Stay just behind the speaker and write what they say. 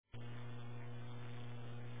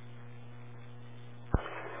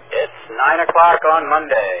9 o'clock on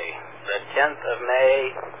Monday, the 10th of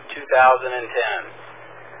May,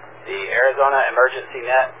 2010. The Arizona Emergency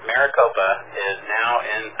Net Maricopa is now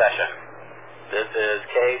in session. This is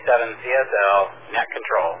K7CSL Net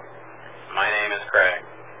Control. My name is Craig.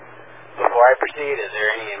 Before I proceed, is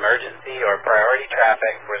there any emergency or priority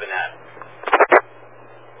traffic for the net?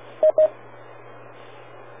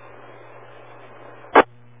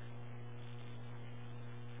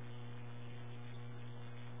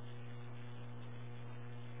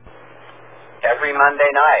 Every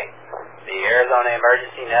Monday night, the Arizona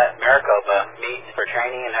Emergency Net Maricopa meets for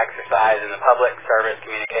training and exercise in the public service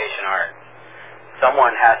communication arts.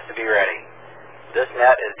 Someone has to be ready. This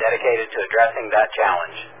net is dedicated to addressing that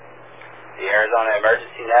challenge. The Arizona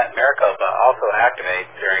Emergency Net Maricopa also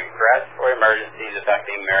activates during threats or emergencies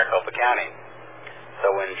affecting Maricopa County.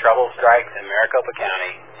 So when trouble strikes in Maricopa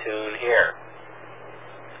County, tune here.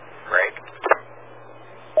 Break.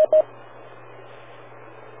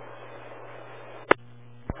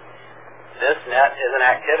 This net is an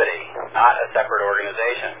activity, not a separate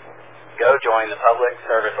organization. Go join the public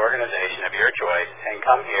service organization of your choice and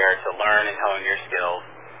come here to learn and hone your skills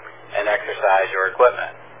and exercise your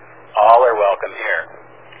equipment. All are welcome here,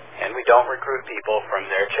 and we don't recruit people from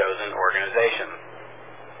their chosen organizations.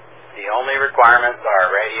 The only requirements are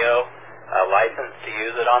a radio, a license to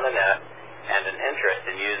use it on the net, and an interest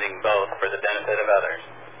in using both for the benefit of others.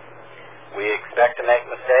 We expect to make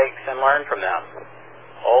mistakes and learn from them.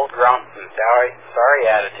 Old grumps and sorry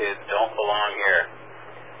attitudes don't belong here.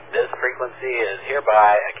 This frequency is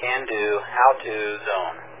hereby a can-do, how-to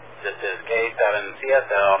zone. This is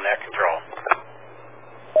K7CSL Net Control.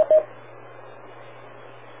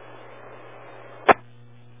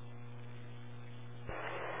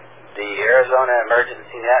 The Arizona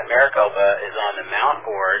Emergency Net Maricopa is on the mount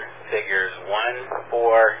board, figures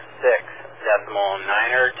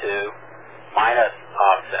 146.902 minus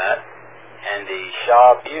offset, and the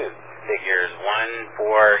Shaw Butte figures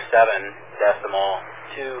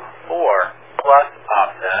 147.24 plus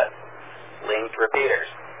offset linked repeaters.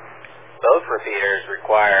 Both repeaters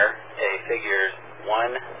require a figures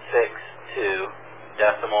 162.2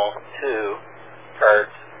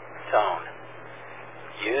 hertz tone.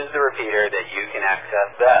 Use the repeater that you can access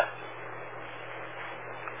best.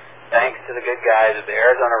 Thanks to the good guys at the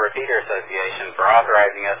Arizona Repeater Association for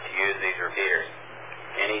authorizing us to use these repeaters.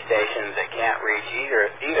 Any stations that can't reach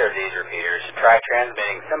either of these repeaters should try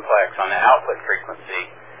transmitting Simplex on the output frequency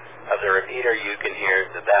of the repeater you can hear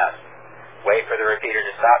the best. Wait for the repeater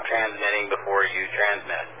to stop transmitting before you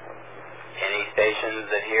transmit. Any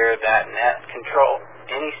stations that hear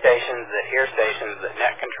stations that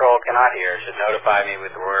net control cannot hear should notify me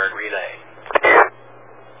with the word relay.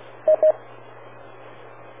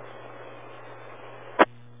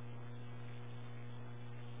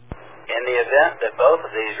 In the event that both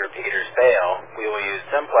of these repeaters fail, we will use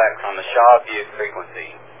Simplex on the Shaw Butte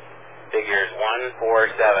frequency, figures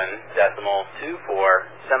 147.24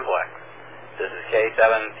 Simplex. This is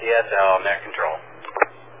K7CSL Net Control.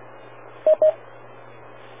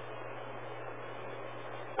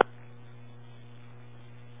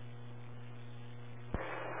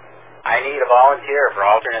 I need a volunteer for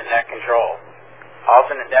alternate net control.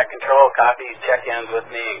 Alternate net control copies check-ins with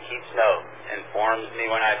me and keeps notes, informs me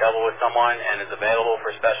when I double with someone, and is available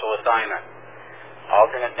for special assignment.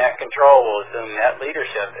 Alternate net control will assume net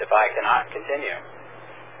leadership if I cannot continue.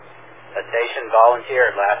 A station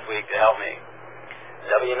volunteered last week to help me.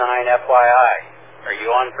 W9 FYI, are you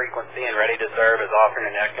on frequency and ready to serve as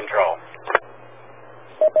alternate net control?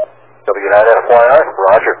 W9 FYI,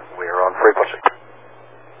 roger. We are on frequency.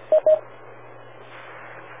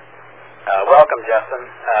 Welcome, Justin.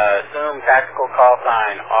 Assume tactical call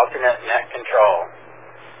sign, alternate net control.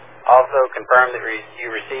 Also confirm that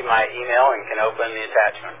you received my email and can open the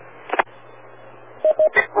attachment.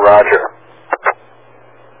 Roger.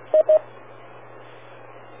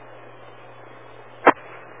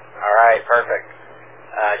 All right, perfect.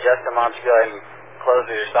 Justin, why don't you go ahead and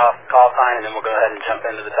close your soft call sign, and then we'll go ahead and jump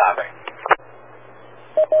into the topic.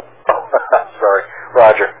 Sorry.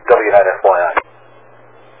 Roger. W9 FYI.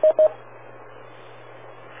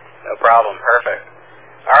 No problem. Perfect.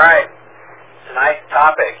 All right. Tonight's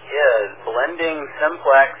topic is blending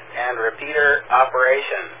Simplex and repeater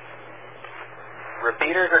operations.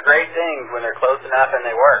 Repeaters are great things when they're close enough and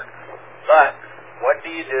they work. But what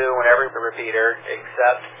do you do when every repeater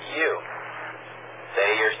except you?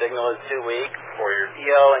 Say your signal is too weak, or your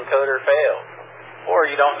PL encoder fails, or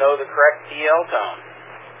you don't know the correct PL tone.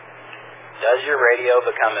 Does your radio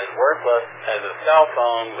become as worthless as a cell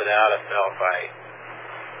phone without a cell fight?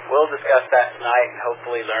 We'll discuss that tonight and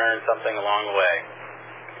hopefully learn something along the way.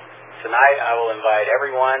 Tonight I will invite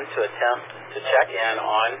everyone to attempt to check in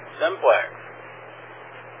on Simplex.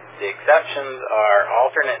 The exceptions are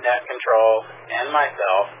alternate net control and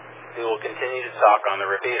myself, who will continue to talk on the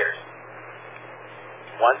repeaters.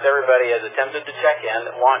 Once everybody has attempted to check in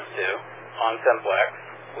that wants to on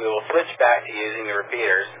Simplex, we will switch back to using the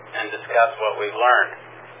repeaters and discuss what we've learned.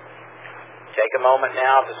 Take a moment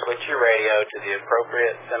now to switch your radio to the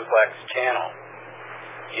appropriate Simplex channel.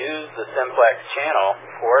 Use the Simplex channel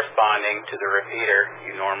corresponding to the repeater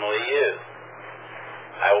you normally use.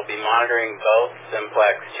 I will be monitoring both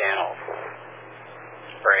Simplex channels.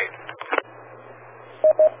 Break.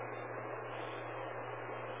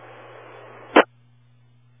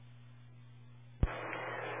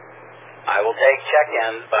 I will take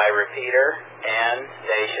check-ins by repeater and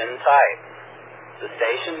station type. The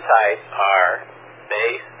station types are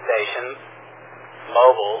base stations,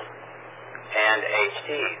 mobiles, and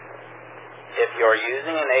HTs. If you're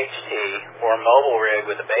using an HT or mobile rig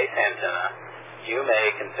with a base antenna, you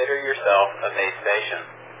may consider yourself a base station.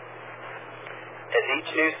 As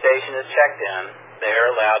each new station is checked in, they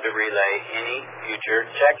are allowed to relay any future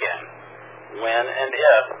check-in, when and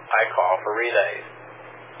if I call for relays.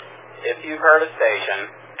 If you've heard a station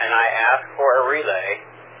and I ask for a relay,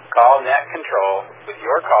 call net control with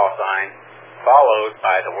your call sign followed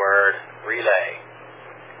by the word relay.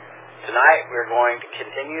 Tonight we're going to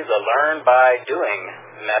continue the learn by doing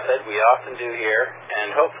method we often do here, and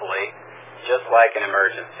hopefully, just like an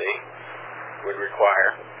emergency would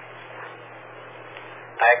require.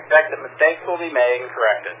 I expect that mistakes will be made and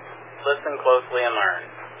corrected. Listen closely and learn.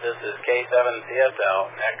 This is K7CSL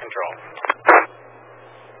net control.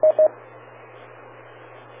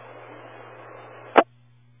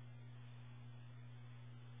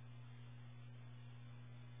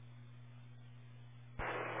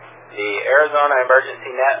 The Arizona Emergency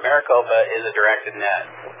Net Maricopa is a directed net.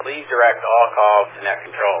 Please direct all calls to net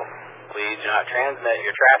control. Please do not transmit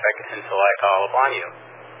your traffic until I call upon you.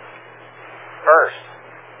 First,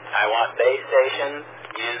 I want base stations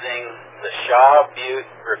using the Shaw Butte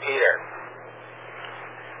repeater.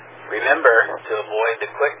 Remember to avoid the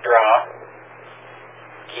quick draw.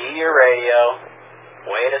 Key your radio,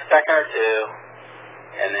 wait a second or two,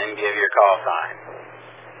 and then give your call sign.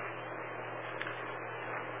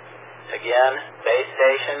 Again, base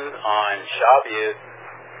stations on Shaw Butte,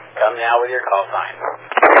 come now with your call sign.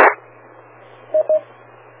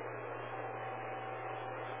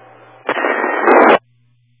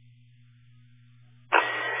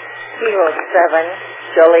 Kilo 7,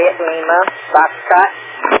 Juliet Lima, Foxtrot.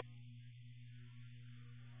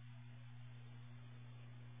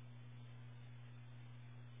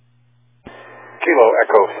 Kilo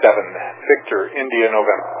Echo 7, Victor, India,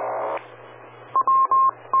 November.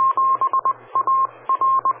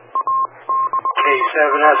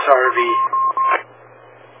 K7SRV.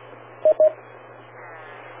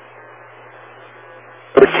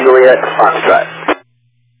 Juliet Foxtrot.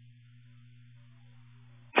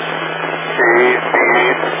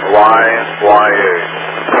 KBYYA.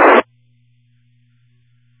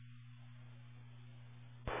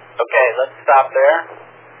 Okay, let's stop there.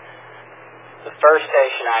 The first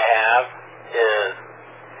station I have is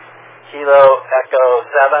Kilo Echo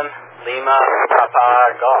 7, Lima, Papa,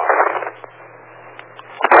 Golf.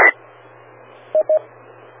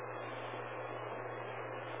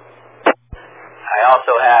 I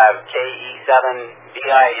also have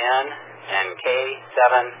KE7BIN and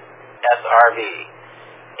K7SRV.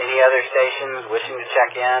 Any other stations wishing to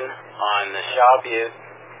check in on the Shaw Butte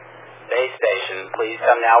base station, please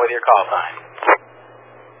come now with your call sign.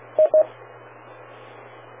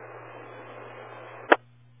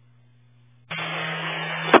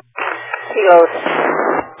 Kilos.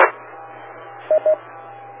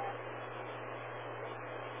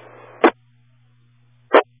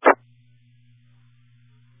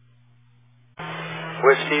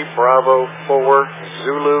 Whiskey Bravo 4,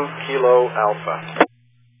 Zulu Kilo Alpha.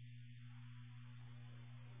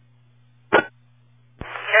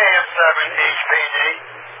 KM7HPD.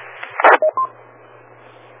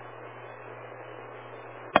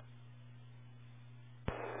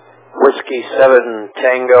 Whiskey 7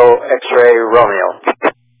 Tango X-Ray Romeo.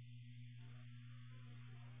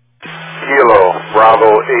 Kilo Bravo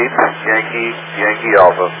 8, Yankee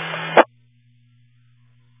Alpha.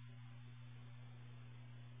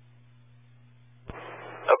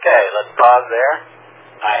 Okay, let's pause there.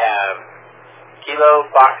 I have Kilo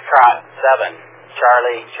Foxtrot 7,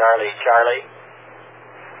 Charlie,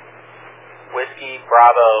 Whiskey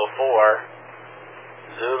Bravo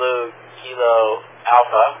 4, Zulu Kilo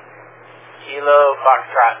Alpha, Kilo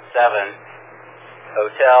Foxtrot 7,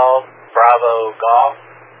 Hotel Bravo Golf,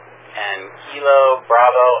 and Kilo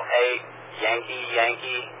Bravo 8 Yankee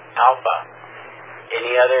Yankee Alpha.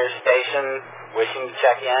 Any other stations wishing to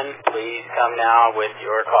check in, please come now with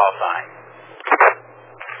your call sign.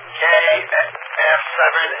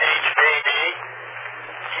 K7HBD,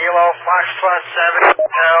 Kilo Foxtrot 7,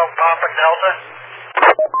 Papa Delta.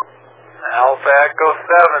 Alpha Echo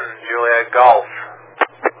 7, Juliet Golf.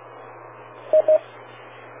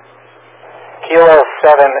 Kilo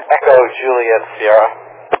 7 Echo Juliet Sierra.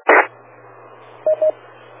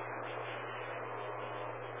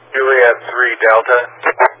 Juliet 3 Delta.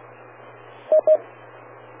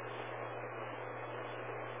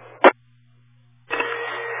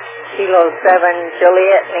 Kilo 7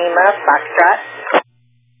 Juliet Lima Foxtrot.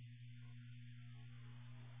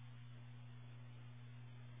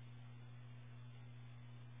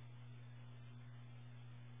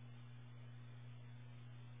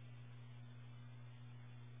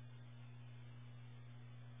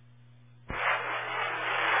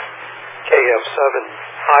 KF7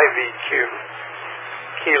 IVQ,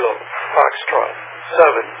 Kilo Foxtrot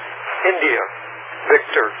 7, India,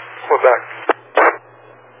 Victor, Quebec.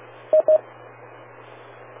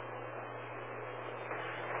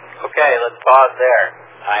 Okay, let's pause there.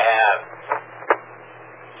 I have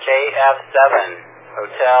KF7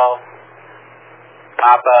 Hotel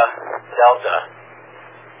Papa Delta,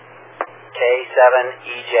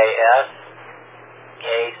 K7EJS,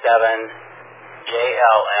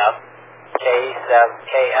 K7JLF,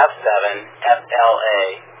 KF7 FLA,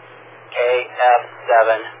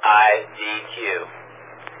 KF7IDQ.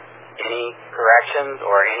 Any corrections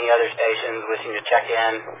or any other stations wishing to check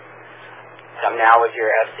in, come now with your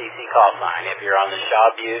FCC call sign if you're on the Shaw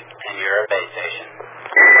Butte and you're a base station.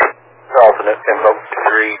 Alternate info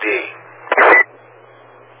 3D.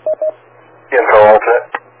 Info alternate.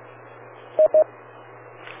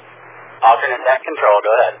 Alternate net control, go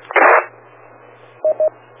ahead.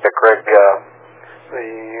 Yeah, Craig, the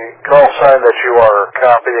call sign that you are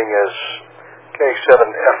copying is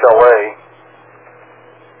K7FLA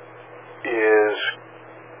is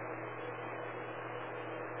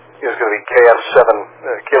going to be KF7,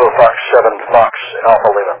 Kilo Fox 7 Fox Alpha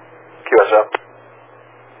Lima, QSF.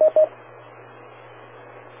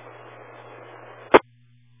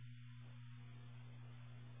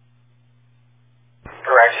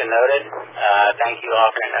 Correction noted. Thank you,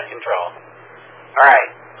 alternate net control. All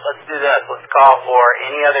right, let's do this. Let's call for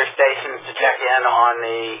any other stations to check in on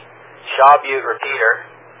the Shaw Butte repeater,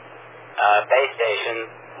 base station,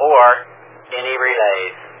 or any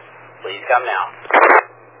relays. Please come now.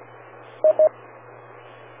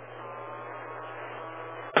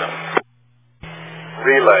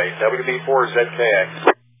 Relay, WB4ZKX.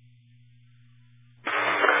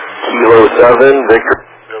 Kilo 7 Victor.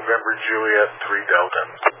 November Juliet 3 Delta.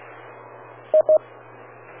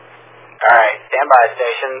 All right, standby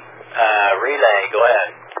station, relay, go ahead.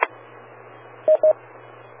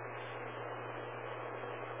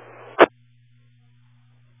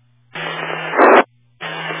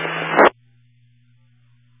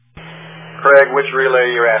 Craig, which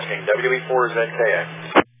relay you're asking? WB4ZKX.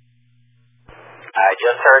 I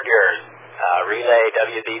just heard yours. Relay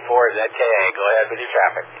WB4ZKA, go ahead with your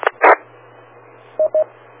traffic.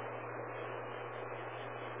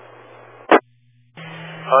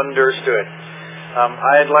 Understood.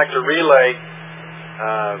 I'd like to relay,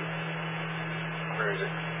 where is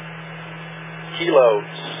it? Kilo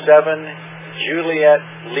 7 Juliet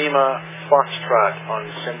Lima Foxtrot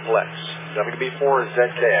on Simplex,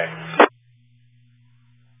 WB4ZKX.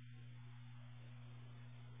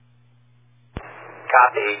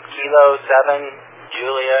 Copy. Kilo 7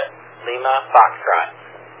 Juliet Lima Foxtrot.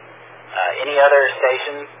 Any other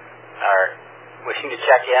stations are wishing to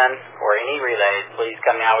check in or any relays, please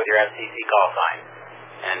come now with your FCC call sign.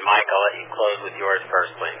 And Mike, I'll let you close with yours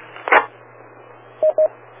first, please.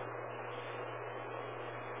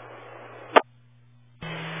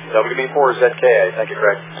 WB4ZKA, thank you,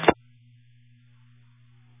 Craig.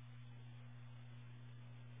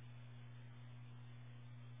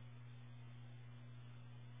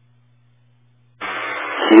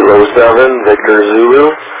 Kilo 7 Victor Zulu.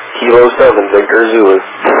 Kilo 7 Victor Zulu.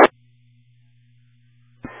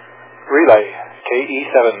 Relay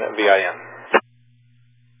KE7VIN.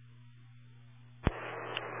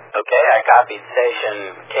 Okay, I copied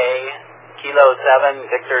station Kilo 7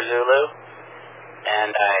 Victor Zulu,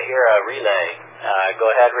 and I hear a relay.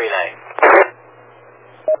 Go ahead, relay.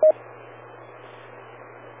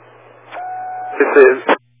 This is...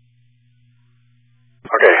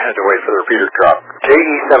 Okay, I had to wait for the repeater to drop.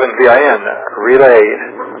 KE7VIN, relay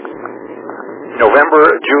November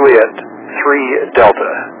Juliet 3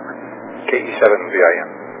 Delta. KE7VIN.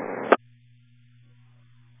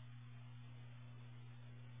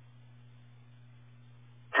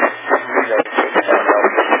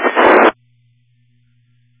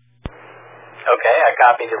 Okay, I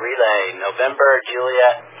copied the relay. November,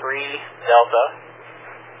 Juliet, 3, Delta,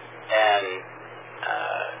 and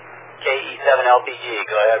K7LPG.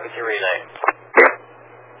 Go ahead with your relay.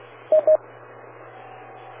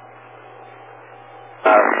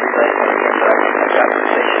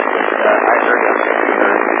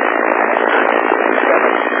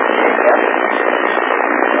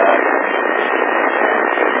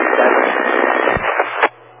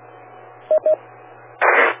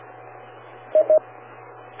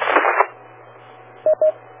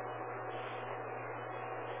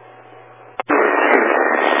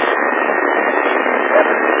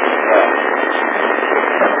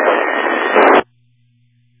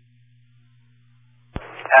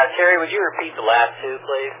 Terry, would you repeat the last two,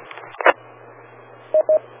 please?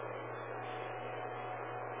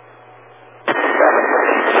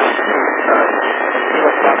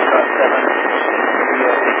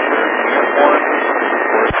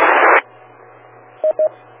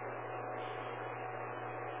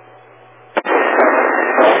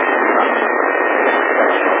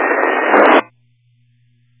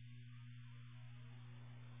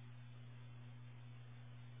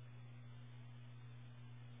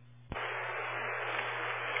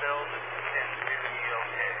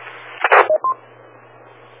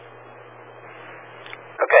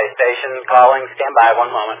 Okay, station calling. Stand by 1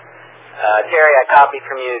 moment. Terry, I copied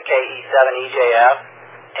from you KE7EJF,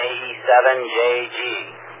 AE7JG,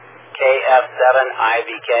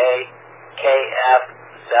 KF7IVK,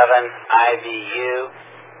 KF7IVU,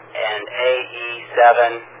 and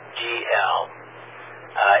AE7GL.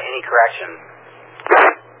 Any corrections?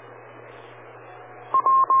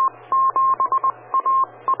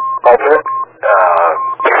 Alternate.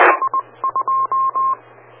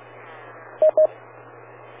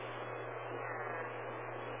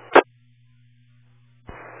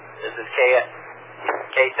 This is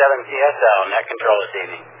K7CSL, net control this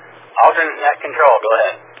evening. Alternate net control, go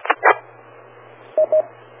ahead.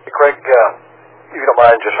 Hey, Craig, if you don't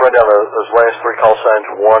mind, just run down those last three call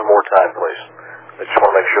signs one more time, please. I just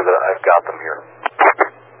want to make sure that I've got them here.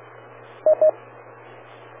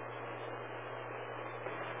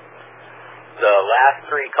 The last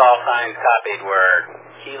three call signs copied were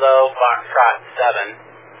Kilo Foxtrot 7,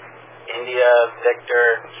 India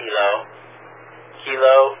Victor Kilo,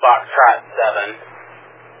 Kilo Foxtrot 7,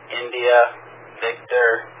 India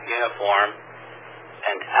Victor Uniform,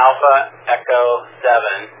 and Alpha Echo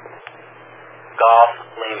 7, Golf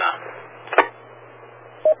Lima.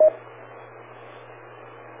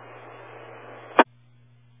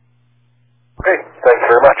 Okay, thank you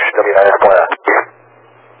very much. W9F plan.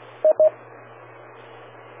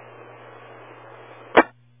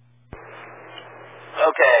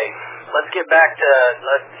 Okay, let's get back to,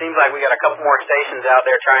 it seems like we got a couple more stations out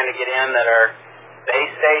there trying to get in that are base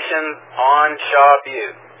stations on Shaw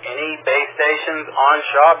Butte. Any base stations on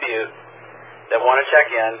Shaw Butte that want to check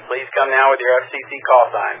in, please come now with your FCC call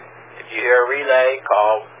sign. If you hear a relay,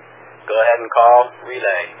 go ahead and call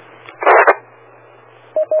relay.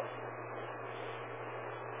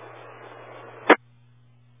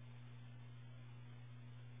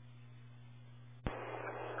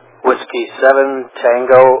 Whiskey 7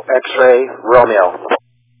 Tango X-Ray Romeo.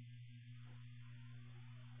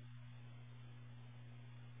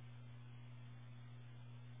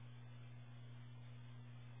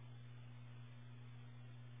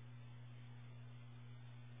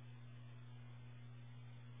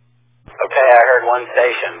 Okay, I heard one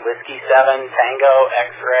station. Whiskey 7 Tango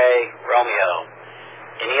X-Ray Romeo.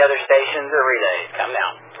 Any other stations or relays? Come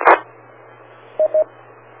now.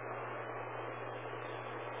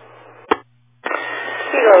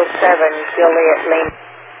 Kilo 7 Juliet Lima.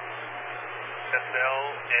 SL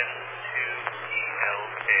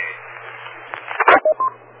N2ELK.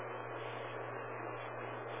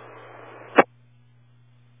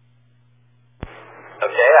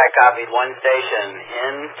 Okay, I copied one station,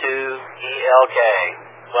 N2ELK.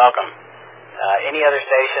 Welcome. Any other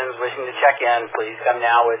stations wishing to check in, please come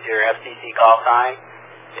now with your FCC call sign.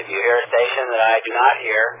 If you hear a station that I do not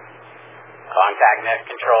hear, contact net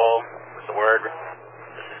control with the word.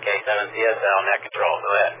 This is K7CSL, net control.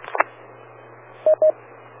 Go ahead.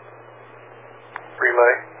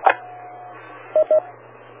 Relay.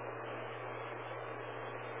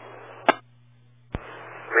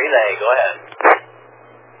 Relay, go ahead.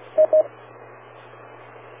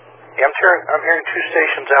 Yeah, I'm hearing two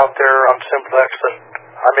stations out there on Simplex that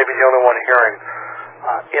I may be the only one hearing.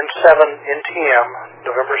 N7 NTM,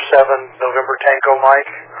 November 7, November Tango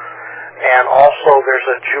Mike, and also there's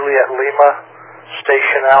a Juliet Lima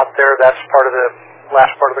station out there. That's part of the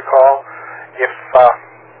last part of the call.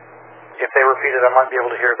 If they repeat it, I might be able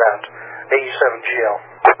to hear that. AE7GL.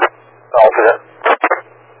 Alternate.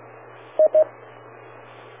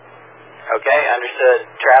 Okay, understood.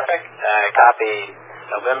 Traffic. Copy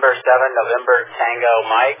November 7, November Tango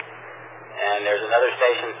Mike. And there's another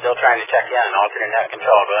station still trying to check in. Alternate net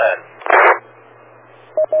control. Go ahead.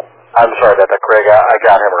 I'm sorry about that, Craig. I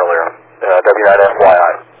got him earlier.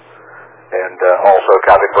 W9FYI. And also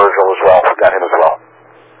copied Virgil as well. Got him as well.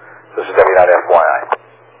 This is W9FYI.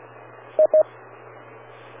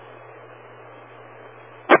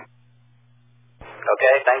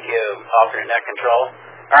 Okay, thank you. Alternate net control.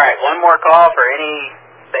 All right, one more call for any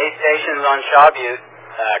base stations on Shaw Butte.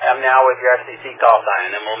 Come now with your FCC call sign,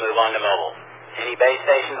 and then we'll move on to mobile. Any base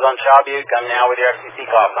stations on Shaw Butte, come now with your FCC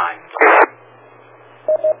call sign.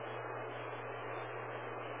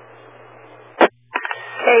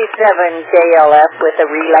 K7JLF with a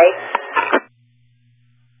relay.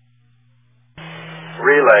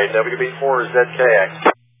 Relay, WB4ZKX.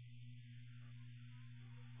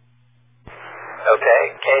 Okay,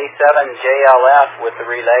 K7JLF with the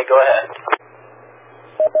relay. Go ahead.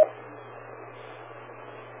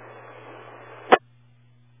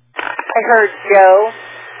 I heard Joe.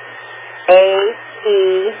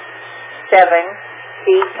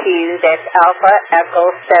 AE7CQ, that's Alpha Echo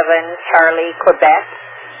 7 Charlie Quebec.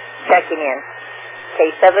 Checking in.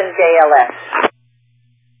 K7JLF.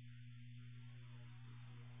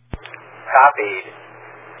 Copied.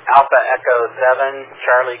 Alpha Echo 7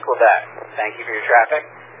 Charlie Quebec. Thank you for your traffic.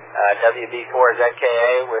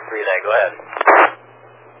 WB4ZKA with relay. Go ahead.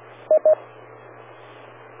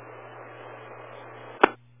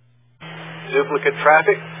 Duplicate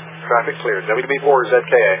traffic. Traffic cleared.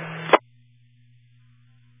 WB4ZKA.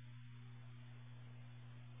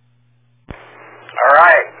 All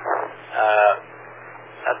right.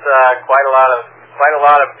 That's quite a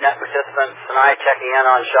lot of net participants tonight checking in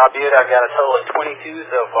on Shaw Butte. I've got a total of 22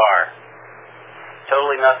 so far.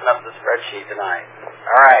 Totally messing up the spreadsheet tonight.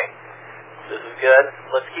 All right. This is good.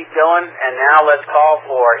 Let's keep going. And now let's call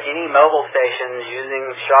for any mobile stations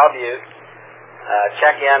using Shaw Butte.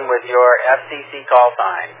 Check in with your FCC call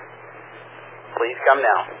sign. Please come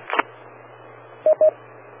now.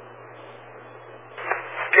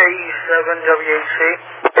 KE7WHC.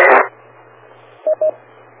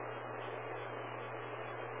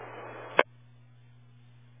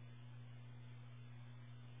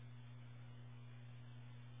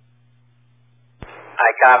 I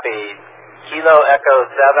copied Kilo Echo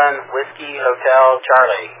 7 Whiskey Hotel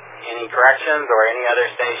Charlie. Any corrections or any other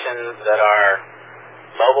stations that are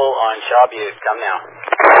mobile on Shaw Butte? Come now.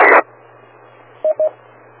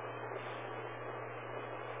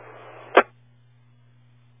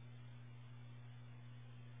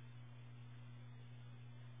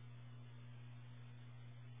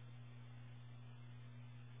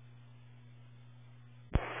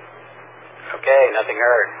 Okay, nothing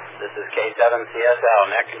heard. This is K7CSL,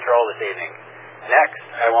 net control this evening. Next,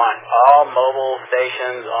 I want all mobile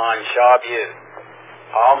stations on Shaw Butte.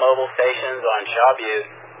 All mobile stations on Shaw Butte,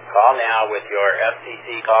 call now with your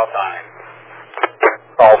FCC call sign.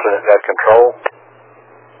 Alternate net control.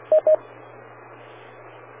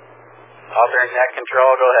 Alternate net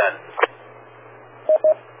control, go ahead.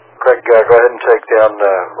 Craig, go ahead and take down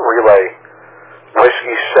relay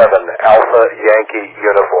Whiskey 7 Alpha Yankee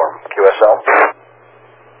Uniform. QSL.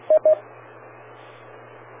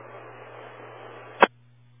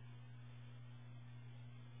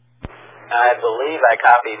 I believe I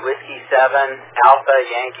copied Whiskey 7 Alpha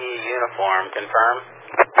Yankee Uniform. Confirm?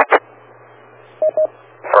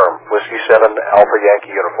 Confirm. Whiskey 7 Alpha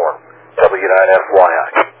Yankee Uniform.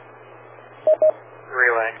 W9FYI.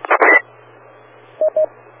 Relay.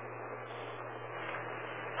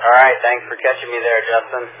 All right, thanks for catching me there,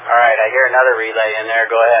 Justin. All right, I hear another relay in there.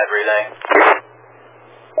 Go ahead, relay.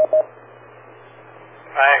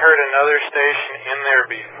 I heard another station in there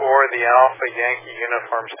before the Alpha Yankee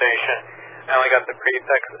Uniform station. I only got the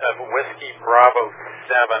prefix of Whiskey Bravo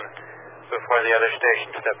 7 before the other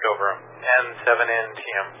station stepped over him.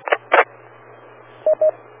 N7NTM.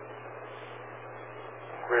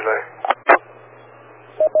 Relay.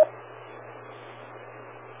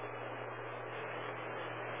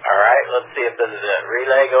 All right, let's see if this is it.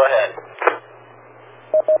 Relay, go ahead.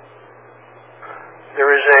 There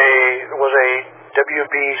was a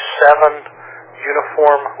WB7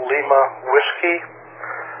 Uniform Lima Whiskey,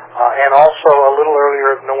 and also a little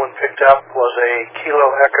earlier, no one picked up, was a Kilo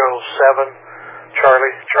Echo 7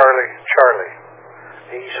 Charlie Charlie Charlie,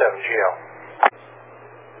 AE7GL.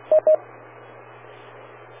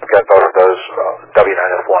 I've got both of those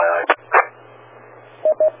W9FYI.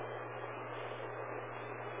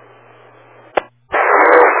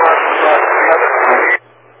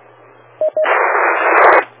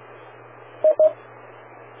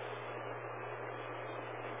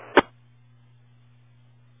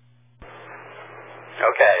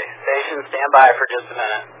 by for just a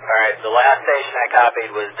minute. All right, the last station I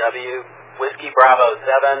copied was Whiskey Bravo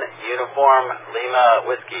 7, Uniform Lima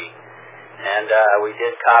Whiskey. And we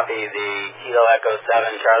did copy the Kilo Echo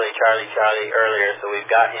 7, Charlie, Charlie, Charlie earlier, so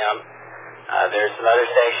we've got him. There's some other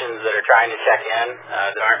stations that are trying to check in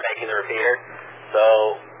that aren't making the repeater.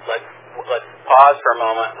 So let's pause for a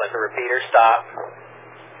moment, let the repeater stop,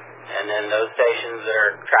 and then those stations that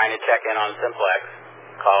are trying to check in on Simplex,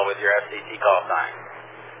 call with your FCC call sign.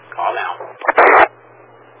 Call now.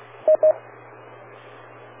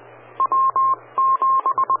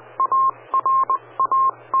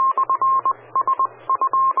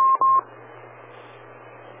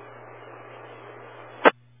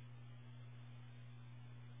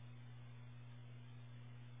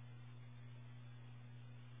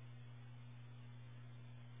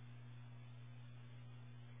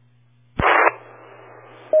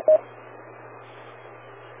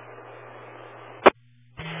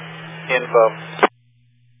 Info.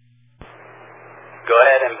 Go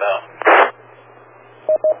ahead, Info.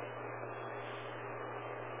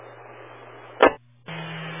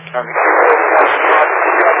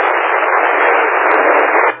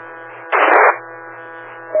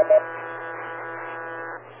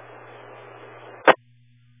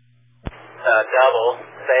 Double.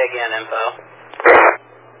 Say again, Info.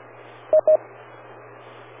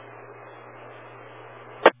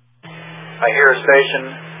 I hear a station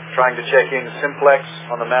trying to check in Simplex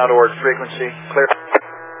on the Mount Ord frequency. Clear.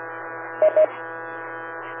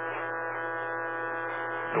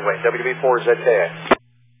 Wait, WB4ZKX.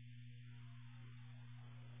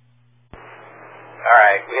 All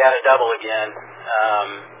right, we had a double again.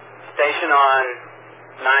 Station on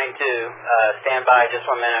 9-2. Stand by just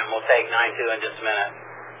 1 minute, and we'll take 9-2 in just a minute.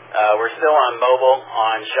 We're still on mobile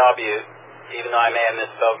on Shaw Butte, even though I may have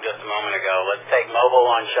misspoke just a moment ago. Let's take mobile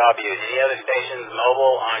on Shaw Butte. Any other stations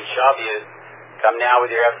mobile on Shaw Butte, come now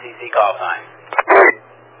with your FCC call sign.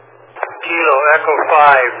 Kilo Echo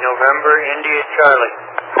 5, November, India, Charlie.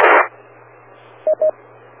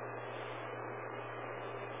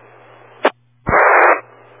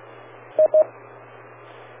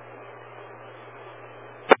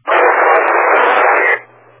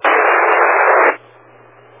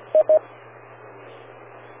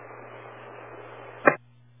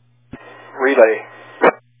 Relay.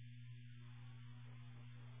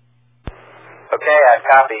 Okay, I've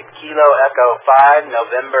copied Kilo Echo 5,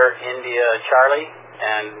 November, India, Charlie,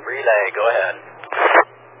 and relay, go ahead.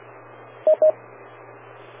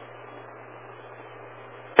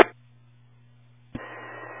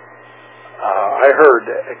 I heard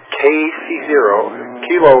KC0,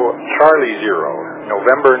 Kilo Charlie 0,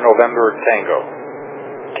 November, November, Tango,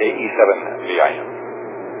 KE7VIM.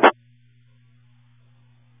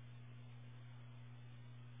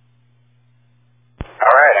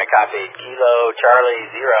 All right, I copied Kilo Charlie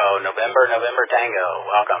 0, November, November, Tango.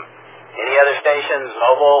 Welcome. Any other stations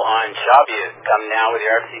mobile on Shaw Butte, come now with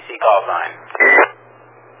your FCC call sign.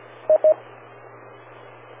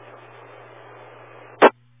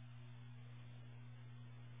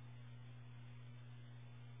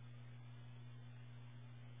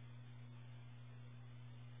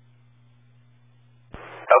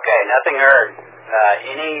 Okay, nothing heard.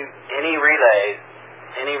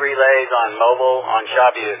 Any relays on mobile on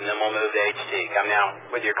Shaw Butte, and then we'll move to HT. Come now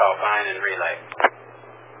with your call sign and relay.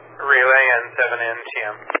 Relay and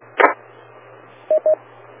 7NTM.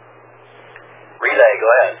 Relay, go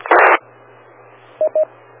ahead.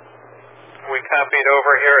 We copied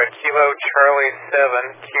over here at Kilo Charlie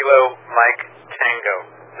 7, Kilo Mike Tango.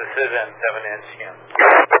 This is N7NTM.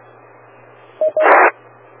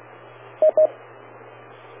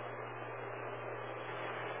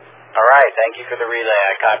 All right, thank you for the relay.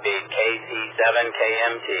 I copied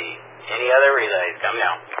KC7KMT. Any other relays? Come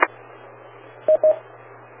now.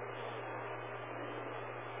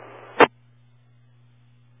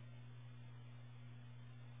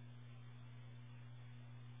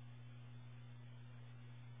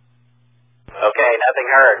 Okay, nothing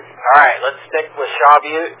heard. All right, let's stick with Shaw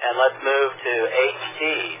Butte and let's move to HT.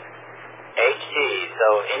 HT, so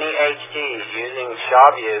any HTs using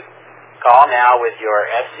Shaw Butte, call now with your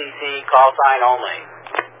FCC call sign only.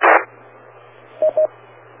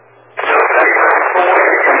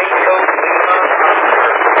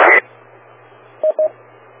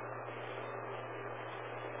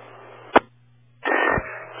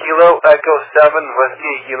 Kilo Echo 7,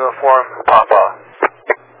 Whiskey Uniform, Papa.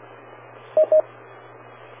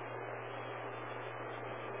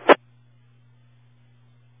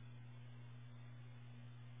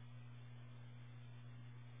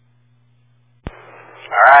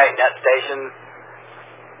 All right, net stations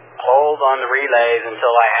hold on the relays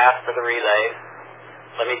until I ask for the relays.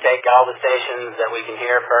 Let me take all the stations that we can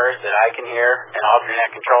hear first, that I can hear, and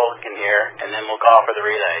alternate control can hear, and then we'll call for the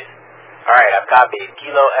relays. All right, I've copied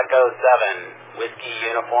Kilo Echo 7, Whiskey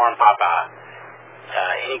Uniform Papa.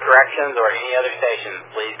 Any corrections or any other stations,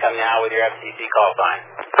 please come now with your FCC call sign.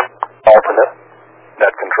 Alternate,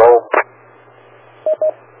 net control.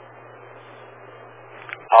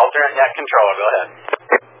 Alternate net control, go ahead.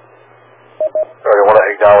 I want to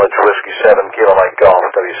acknowledge Whiskey 7, Kilo Mike Golf,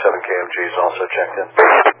 W7KMG is also checked in.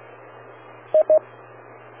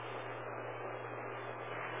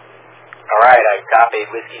 All right, I've copied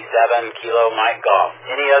Whiskey 7, Kilo Mike Golf.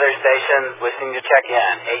 Any other stations wishing to check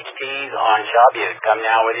in? HTs on Shaw Butte, come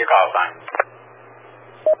now with your call sign.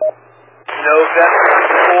 November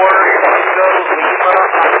 4, Tango, Lima,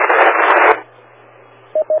 Oscar.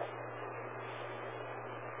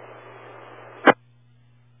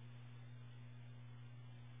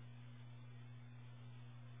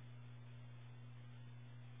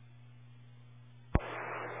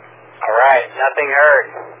 All right, nothing heard.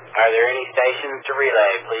 Are there any stations to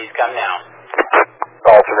relay? Please come now.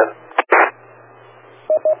 Alternate.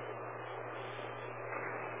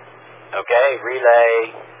 Okay,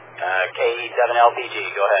 relay KE7LPG.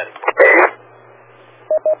 Go ahead.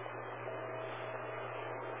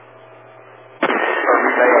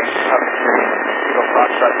 Relay up to Kilo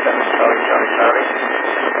Foxtrot 7, Charlie, Charlie, Charlie.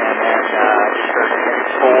 And then just heard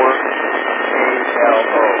N4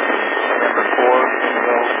 KLO. November 4,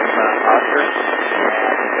 Tango, Lima, Oscar.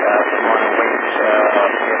 And we want to wait if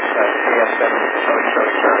KS7, Charlie,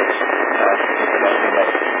 Charlie, Charlie, to get that relay.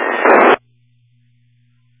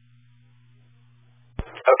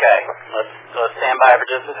 Okay, let's stand by for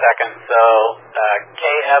just a second. So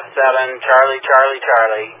KF7, Charlie, Charlie,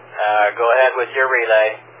 Charlie. Go ahead with your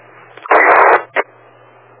relay.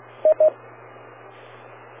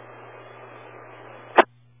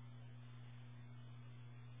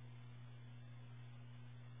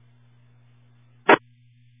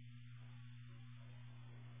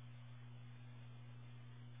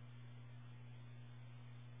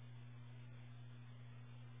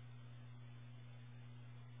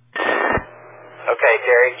 Okay,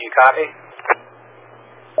 Terry, do you copy?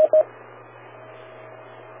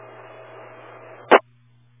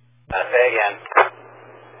 Say again.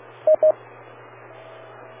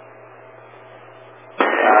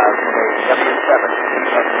 W7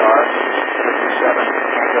 XR, 7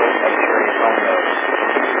 Tango, make sure he's on the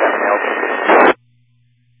K7LPG.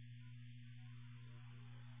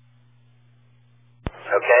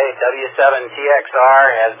 Okay, W7TXR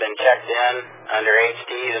has been checked in under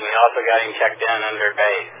HTs, and we also got him checked in under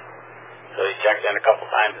base. So he's checked in a couple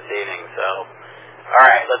times this evening. So, all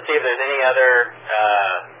right, let's see if there's any other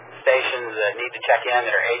stations that need to check in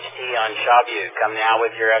that are HT on Shaw Butte. Come now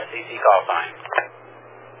with your FCC call sign.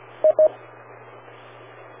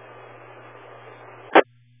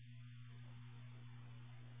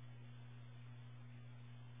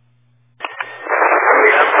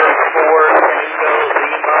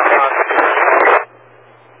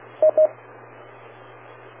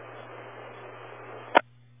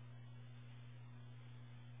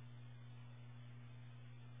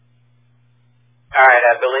 All right,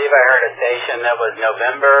 I believe I heard a station that was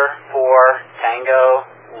November 4, Tango,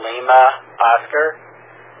 Lima, Oscar.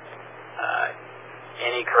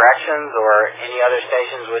 Any corrections or any other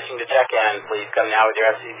stations wishing to check in, please come now with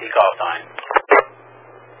your FCC call sign.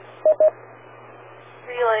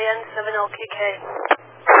 Relay N7LKK.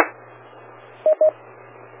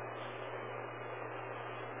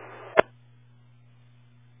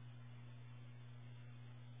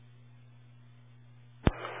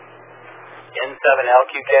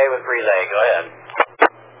 N7LQK with relay. Go ahead.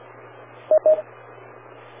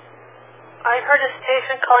 I heard a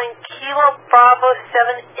station calling Kilo Bravo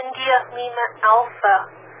 7 India Lima Alpha,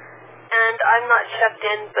 and I'm not checked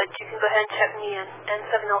in, but you can go ahead and check me in.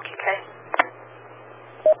 N7LQK.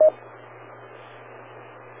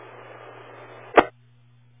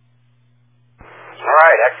 All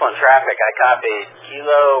right, excellent traffic. I copied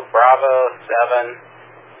Kilo Bravo 7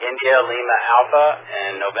 India Lima Alpha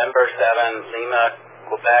and November 7 Lima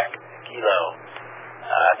Quebec Kilo.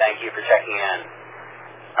 Thank you for checking in.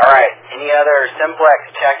 All right, any other Simplex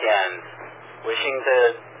check-ins wishing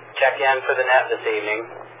to check in for the net this evening?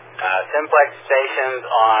 Simplex stations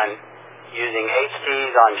on using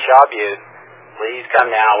HTs on Shaw Butte, please come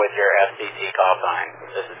now with your FCC call sign.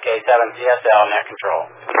 This is K7CSL Net Control.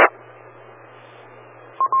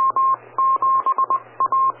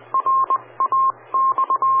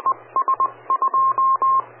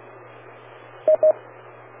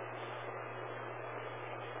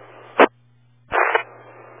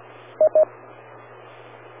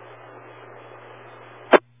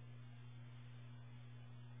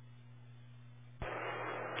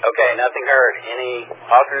 Okay, nothing heard. Any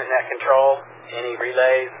alternate net control, any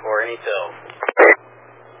relays, or any fills?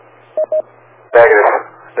 Negative.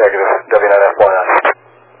 W9FYI.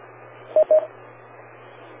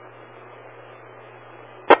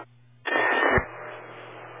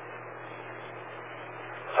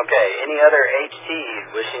 Okay, any other HTs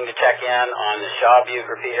wishing to check in on the Shaw Butte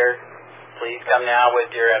repeater, please come now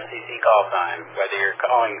with your FCC call sign, whether you're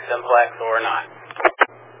calling Simplex or not.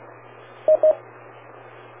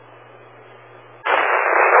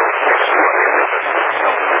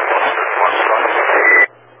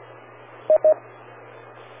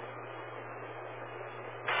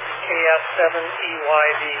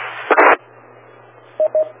 K7CSL.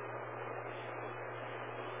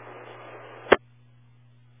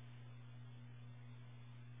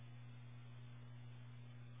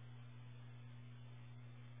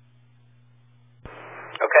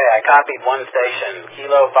 Okay, I copied one station,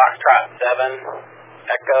 Kilo Foxtrot 7,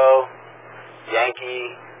 Echo,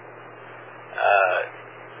 Yankee,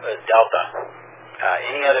 Delta.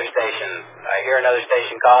 Any other stations? I hear another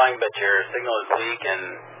station calling, but your signal is weak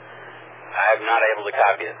and I'm not able to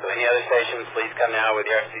copy it. So any other stations, please come now with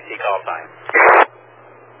your FCC call sign.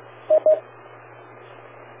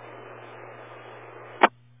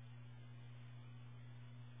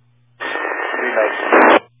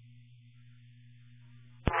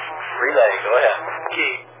 Relay, go ahead.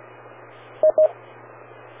 Key.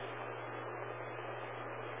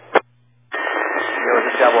 There was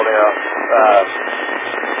a double there with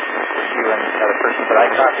you and another person, but I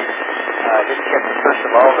copied. Just check first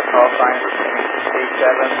of all the call sign for K7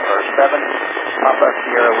 or 7 Papa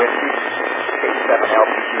Sierra Whiskey, K7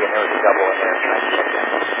 LPG, and there was a double in there. Trying to check that.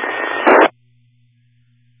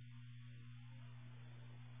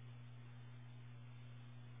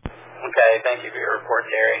 Okay, thank you for your report,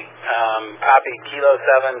 Terry. Copy Kilo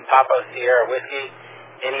 7 Papa Sierra Whiskey.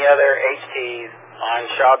 Any other HTs on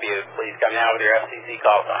Shaw Butte, please come now with your FCC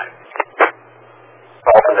call sign.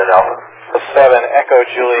 Alternate Alpha. 7 Echo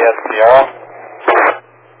Juliet Sierra.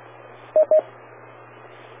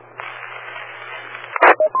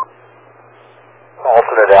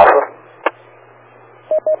 Alternate Alpha.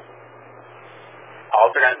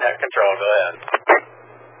 Alternate net control, go ahead.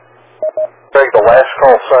 Greg, the last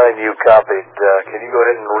call sign you copied, can you go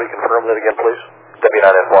ahead and reconfirm that again, please?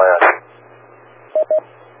 W9FYI.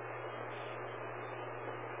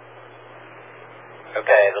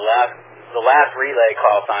 Okay, the last relay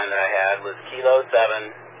call sign that I had was Kilo 7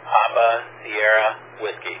 Papa Sierra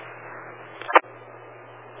Whiskey.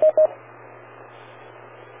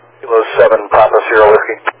 Kilo 7 Papa Sierra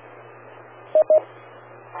Whiskey.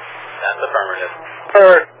 That's affirmative.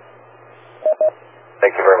 Heard.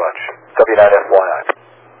 Thank you very much. W9FYI.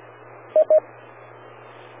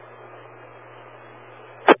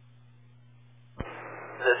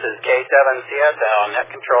 This is K7CSL net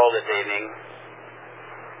control this evening.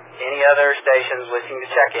 Any other stations wishing to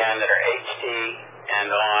check in that are HT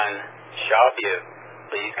and on Shaw Butte,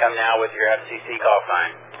 please come now with your FCC call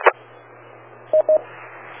sign.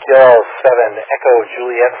 Kilo 7 Echo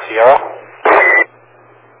Juliet Sierra.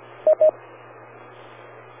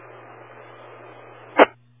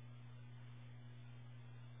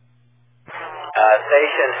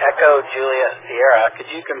 Station Echo Juliet Sierra, could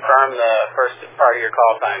you confirm the first part of your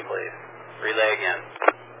call sign, please? Relay again.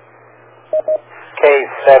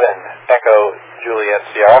 K7 Echo Juliet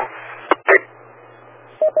Sierra.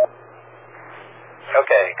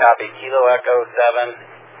 Okay, copy Kilo Echo 7,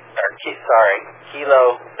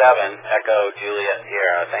 Kilo 7 Echo Juliet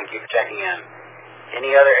Sierra. Thank you for checking in.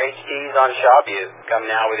 Any other HTs on Shaw Butte, come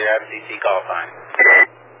now with your FCC call sign.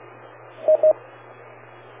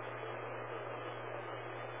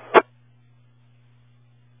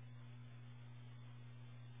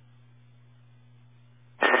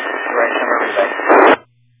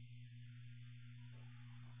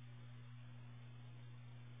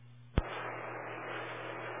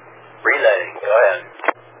 Relay, go ahead.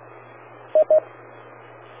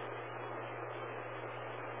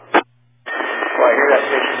 Well, I hear that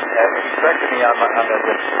station corrected me on the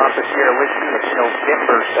Papa Sierra Whiskey. It's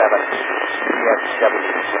November 7, DSW,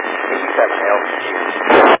 K7LPG.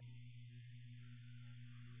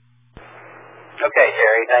 Okay,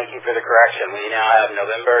 Terry, thank you for the correction. We now have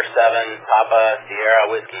November 7 Papa Sierra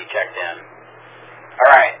Whiskey checked in. All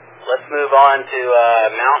right, let's move on to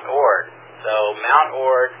Mount Ord. So Mount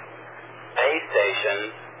Ord base stations,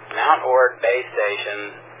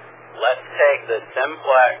 let's take the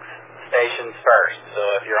Simplex stations first. So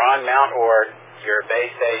if you're on Mount Ord, your base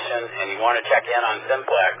station, and you want to check in on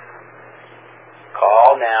Simplex,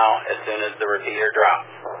 call now as soon as the repeater drops.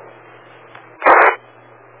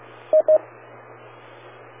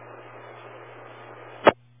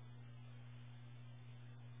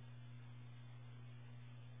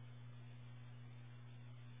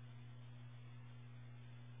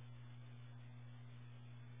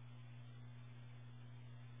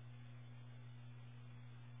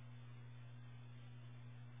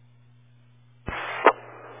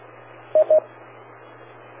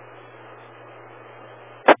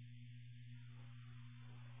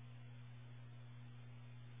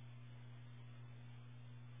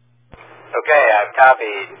 Okay, I've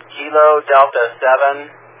copied Kilo Delta 7,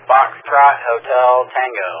 Foxtrot Hotel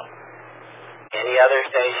Tango. Any other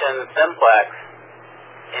stations, Simplex,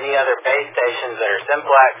 any other base stations that are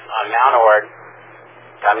Simplex on Mount Ord,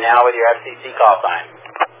 come now with your FCC call sign.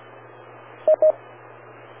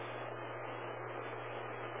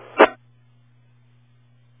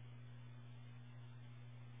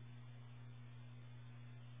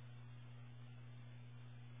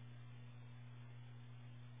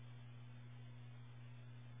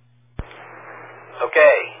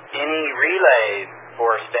 Okay, any relays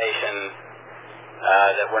for stations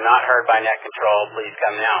that were not heard by net control, please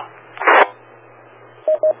come now.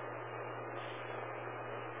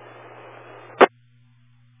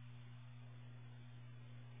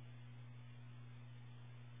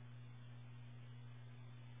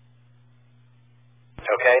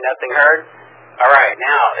 Okay, nothing heard? Alright,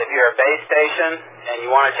 now, if you're a base station and you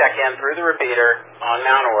want to check in through the repeater on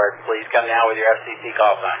Mount Ord, please come now with your FCC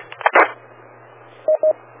call sign.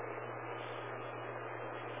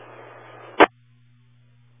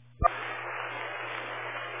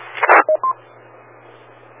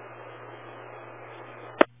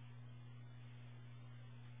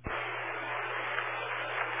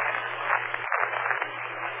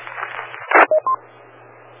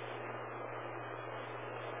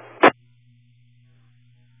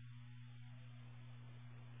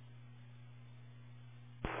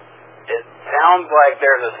 Sounds like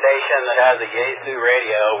there's a station that has a Yaesu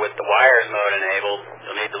radio with the wires mode enabled.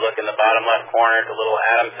 You'll need to look in the bottom left corner at the little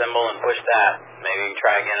atom symbol and push that. Maybe you can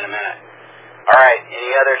try again in a minute. Alright,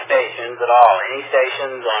 any other stations at all? Any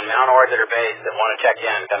stations on Mount Ord that are based that want to check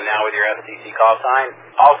in, come now with your FCC call sign.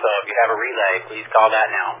 Also, if you have a relay, please call that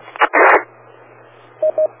now.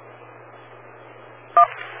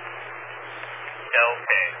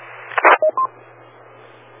 Okay.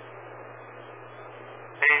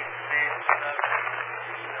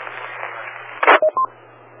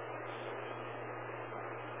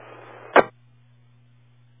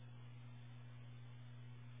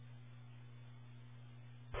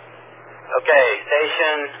 Okay,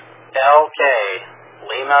 station LK,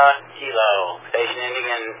 Lima Kilo, station ending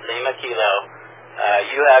in Lima Kilo.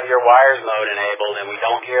 You have your wires mode enabled and we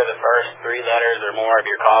don't hear the first three letters or more of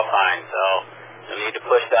your call sign, so you'll need to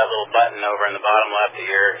push that little button over in the bottom left of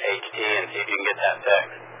your HT and see if you can get that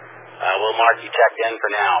fixed. We'll mark you checked in for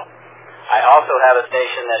now. I also have a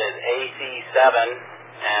station that is AC7,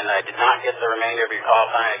 and I did not get the remainder of your call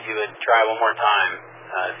sign. If you would try one more time.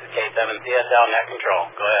 This is K7CSL Net Control.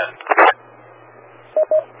 Go ahead.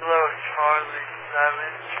 Hello, Charlie 7,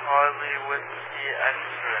 Charlie Whiskey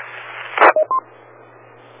X-ray.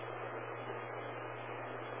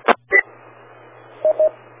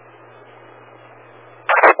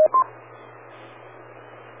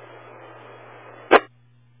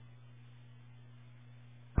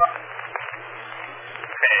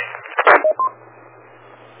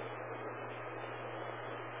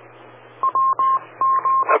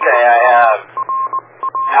 Okay, I have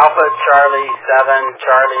Alpha Charlie 7,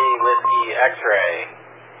 Charlie Whiskey X-ray.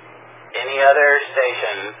 Any other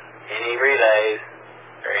stations, any relays,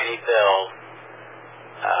 or any fills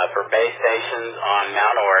for base stations on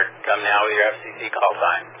Mount Ord, come now with your FCC call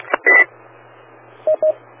sign.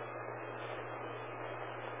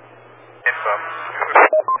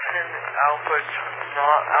 Alpha,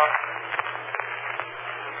 not Alpha.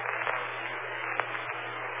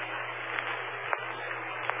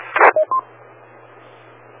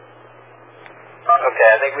 Okay,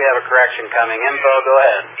 I think we have a correction coming. Info, go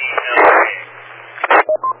ahead.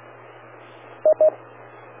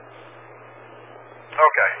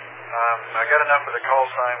 Okay. I got enough of the call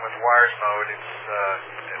sign with wires mode. It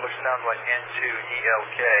sounds like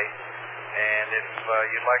N2ELK. And if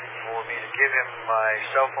you'd like for me to give him my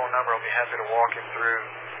cell phone number, I'll be happy to walk him through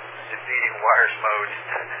defeating wires mode.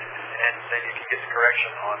 And then you can get the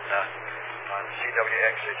correction on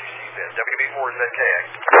CWX that you see bit. WB4ZKX.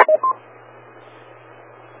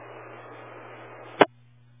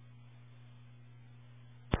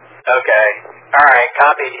 Okay. Alright,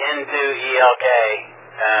 copied into ELK.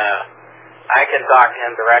 I can talk to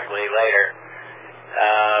him directly later.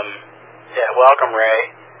 Yeah, welcome,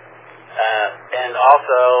 Ray. And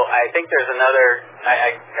also, I think there's another,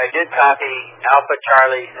 I did copy Alpha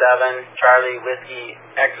Charlie 7, Charlie Whiskey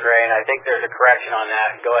X-ray, and I think there's a correction on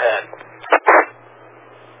that. Go ahead.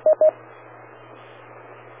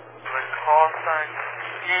 The call sign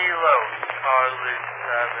Kilo Charlie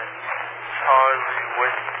 7, Charlie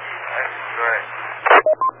Whiskey X-ray.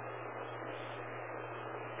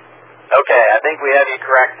 Okay, I think we have you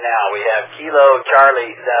correct now. We have Kilo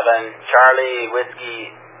Charlie 7, Charlie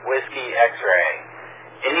Whiskey X-ray.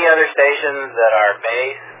 Any other stations that are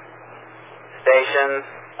base stations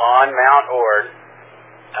on Mount Ord,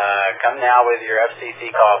 come now with your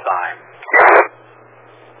FCC call sign.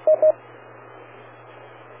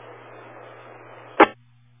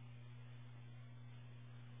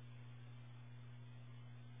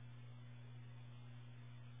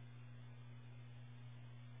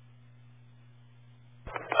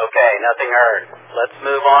 Okay, nothing heard. Let's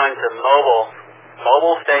move on to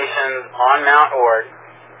mobile stations on Mount Ord.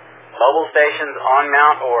 Mobile stations on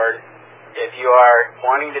Mount Ord. If you are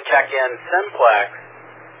wanting to check in Simplex,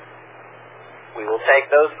 we will take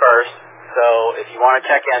those first. So if you want to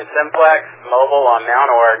check in Simplex, mobile on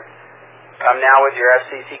Mount Ord, come now with your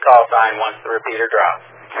FCC call sign once the repeater drops.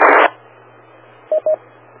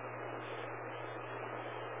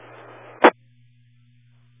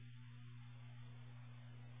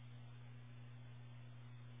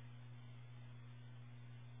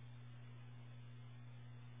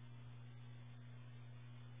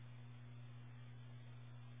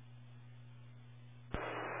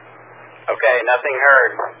 Okay, nothing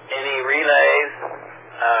heard. Any relays?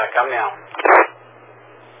 Come now.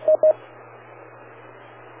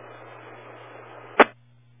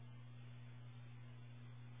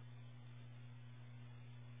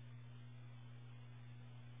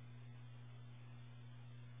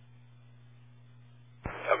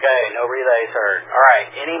 Okay, no relays heard. All right,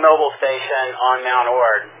 any mobile station on Mount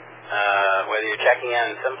Ord, whether you're checking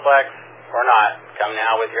in Simplex or not, come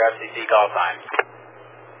now with your FCC call sign.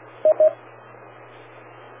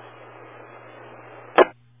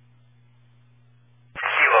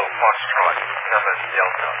 Kilo Foxtrot 7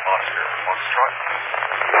 Delta Oscar Foxtrot.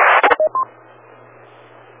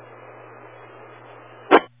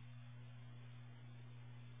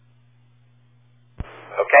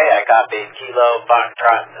 Okay, I copied Kilo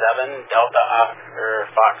Foxtrot 7 Delta Oscar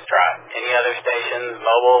Foxtrot. Any other stations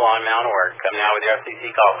mobile on Mount Ord, come now with your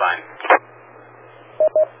FCC call sign.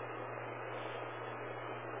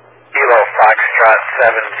 Kilo Foxtrot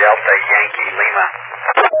 7 Delta Yankee Lima.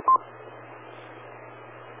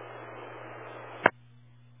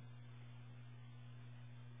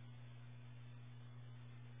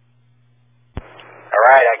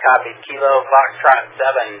 Alright, I copied Kilo Foxtrot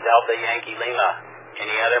 7 Delta Yankee Lima.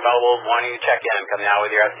 Any other mobiles wanting to check in, come now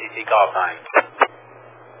with your FCC call sign.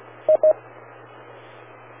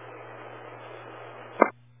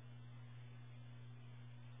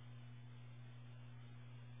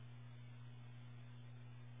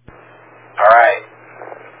 Alright,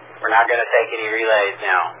 we're not going to take any relays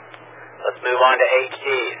now. Let's move on to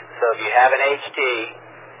HDs. So if you have an HD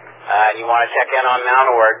and you want to check in on Mount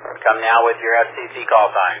Ord, come now with your FCC call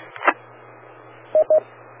sign.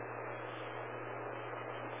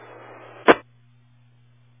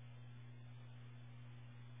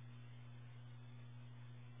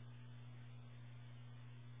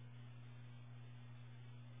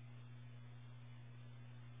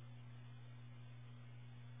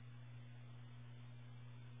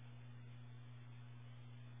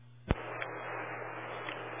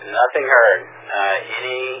 Nothing heard.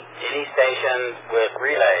 Any stations with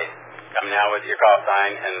relays, come now with your call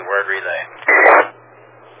sign and word relay.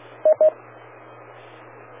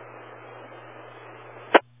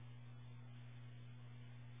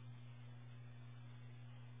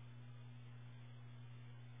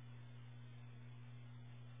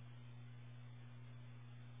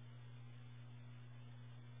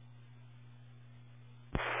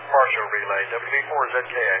 Partial relay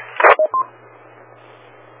W4ZKA.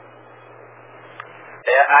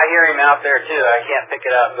 Yeah, I hear him out there too. I can't pick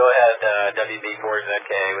it up. Go ahead,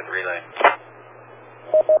 WB4ZKA with relay.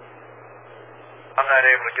 I'm not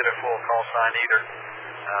able to get a full call sign either.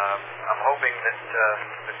 I'm hoping that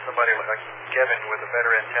somebody like Kevin with a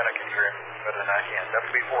better antenna can hear him better than I can.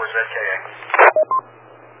 WB4ZKA.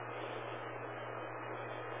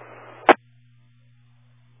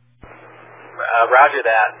 Roger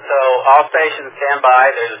that. So all stations stand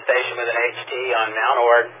by. There's a station with an HT on Mount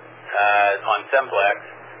Ord on Simplex.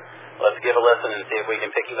 Let's give a listen and see if we can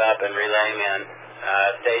pick him up and relay him in.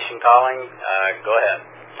 Station calling. Go ahead.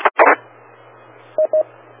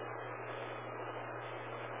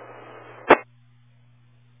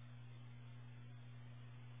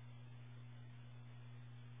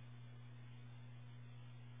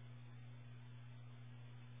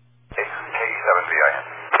 K7VIN.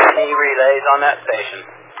 Any relays on that station?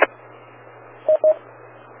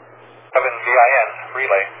 7VIN,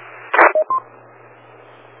 relay.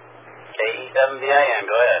 K7VIN,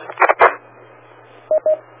 go ahead.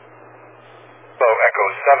 So Echo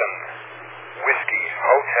 7, Whiskey,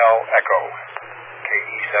 Hotel Echo,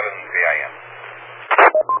 KE7VIN.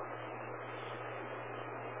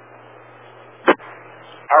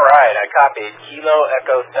 right, I copied Kilo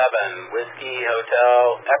Echo 7, Whiskey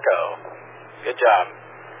Hotel Echo. Good job.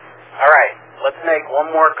 All right, let's make one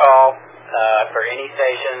more call for any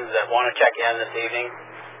stations that want to check in this evening.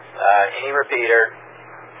 Any repeater,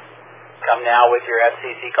 come now with your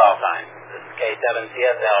FCC call sign. This is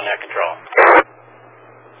K7CSL Net Control.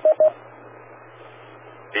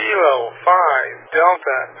 Kilo 5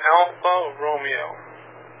 Delta Alpha Romeo.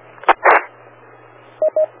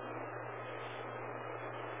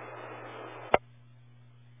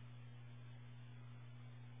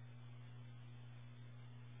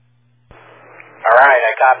 All right,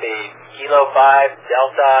 I copied Kilo 5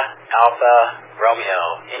 Delta Alpha Romeo.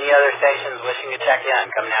 Any other stations wishing to check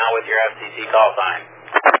in, come now with your FCC call sign.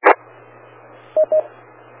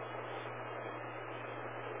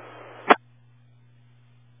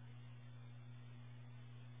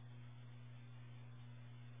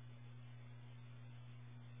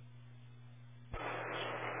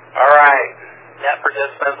 All right, net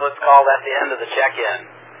participants, let's call that the end of the check-in.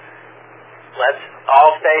 Let's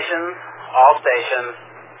all stations,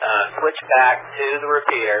 switch back to the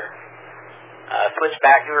repeater.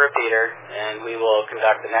 And we will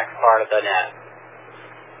conduct the next part of the net.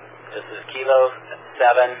 This is Kilo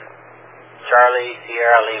 7, Charlie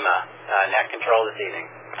Sierra Lima, net control this evening.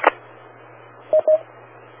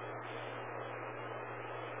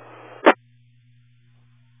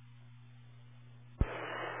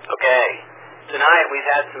 Okay, tonight we've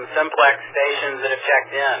had some Simplex stations that have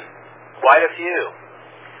checked in. Quite a few.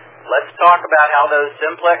 Let's talk about how those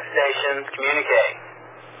Simplex stations communicate.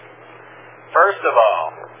 First of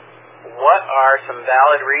all, what are some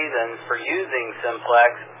valid reasons for using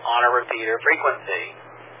Simplex on a repeater frequency?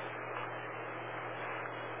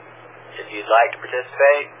 If you'd like to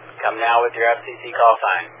participate, come now with your FCC call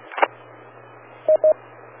sign.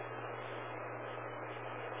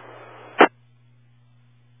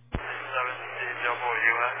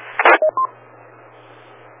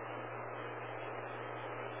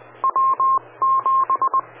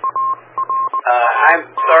 I'm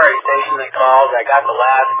sorry, station that called. I got the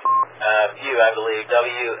last few, I believe,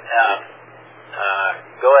 WF.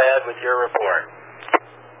 Go ahead with your report.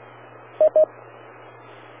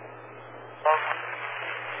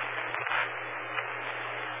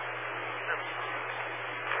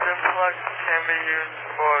 Simplex can be used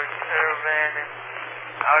for caravan and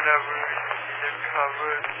out of repeater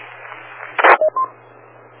coverage.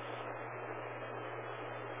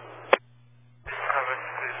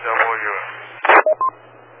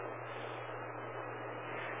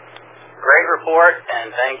 Great report,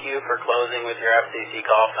 and thank you for closing with your FCC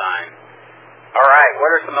call sign. All right,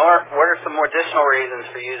 what are some more additional reasons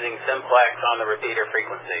for using Simplex on the repeater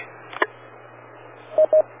frequency?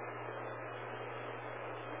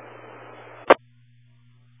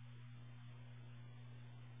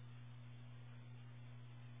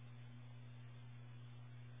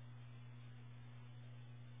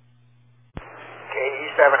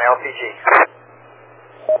 K7LPG.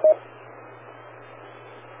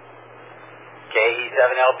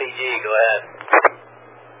 K7LPG, go ahead.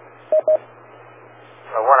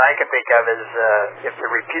 Well, one I can think of is if the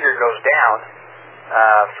repeater goes down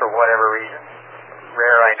for whatever reason,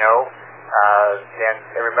 rare I know, then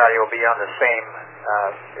everybody will be on the same,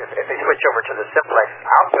 if they switch over to the Simplex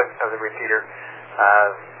output of the repeater,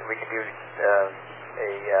 we can do a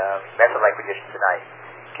method like we did tonight,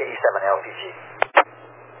 K7LPG.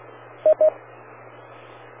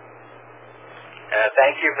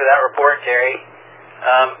 Thank you for that report, Terry.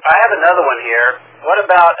 I have another one here. What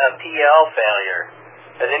about a PL failure?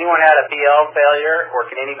 Has anyone had a PL failure, or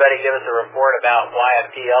can anybody give us a report about why a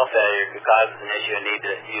PL failure could cause an issue and need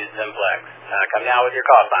to use Simplex? Come now with your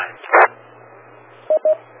call sign.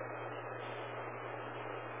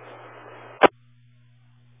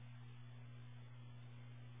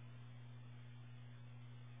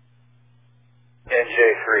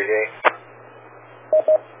 NJ3D.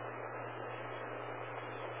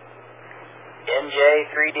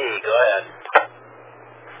 NJ3D, go ahead.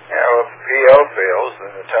 Yeah, well, if the PL fails,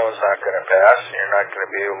 then the tone's not going to pass, and you're not going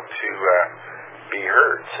to be able to be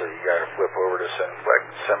heard. So you got to flip over to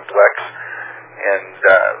Simplex. And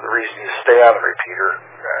the reason you stay on the repeater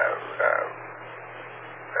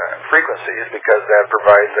frequency is because that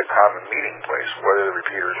provides a common meeting place, whether the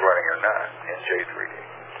repeater is running or not, NJ3D.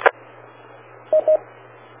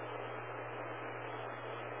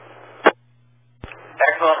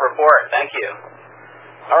 Excellent report. Thank you.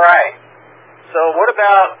 All right. So what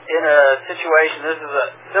about in a situation, this is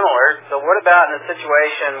similar, so what about in a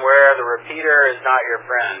situation where the repeater is not your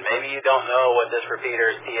friend? Maybe you don't know what this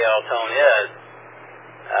repeater's PL tone is.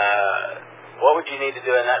 What would you need to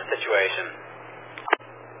do in that situation?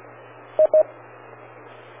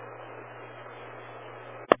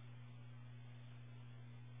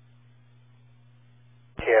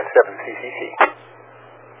 K7CSL.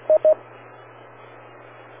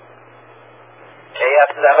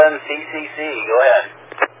 K7CSL, go ahead.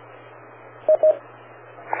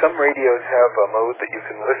 Some radios have a mode that you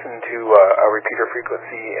can listen to a repeater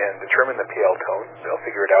frequency and determine the PL tone. They'll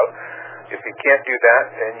figure it out. If you can't do that,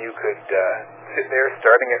 then you could sit there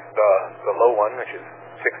starting at the low one, which is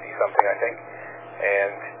 60-something, I think,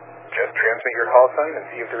 and just transmit your call sign and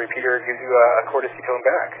see if the repeater gives you a courtesy tone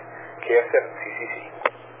back. K7CSL.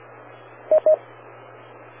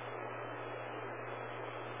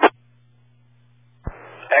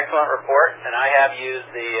 Excellent report, and I have used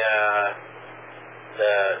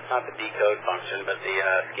not the decode function, but the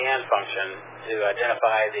scan function to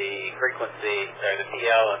identify the frequency, or the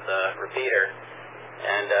PL of the repeater.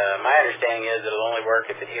 And my understanding is it'll only work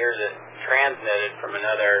if it hears it transmitted from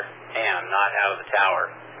another ham, not out of the tower.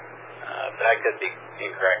 But I could be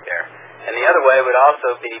incorrect there. And the other way would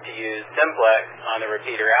also be to use Simplex on the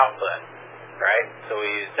repeater output, right? So we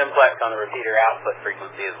use Simplex on the repeater output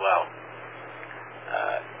frequency as well.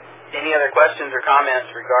 Any other questions or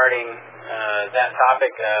comments regarding that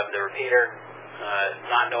topic of the repeater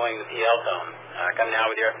not knowing the PL tone? Come now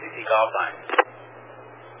with your FCC call sign.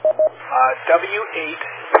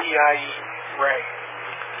 W8PIE, Ray.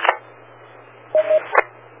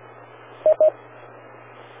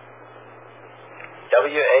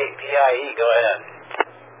 W8PIE, go ahead.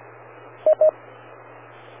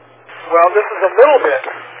 Well, this is a little bit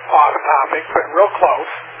off topic, but real close.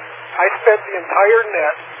 I spent the entire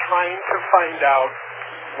net trying to find out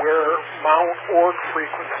where Mount Org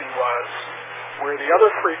frequency was, where the other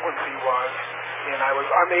frequency was, and I was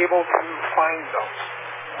unable to find those.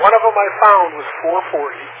 One of them I found was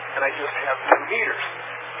 440, and I just have 2 meters.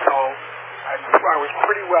 So I was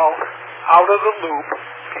pretty well out of the loop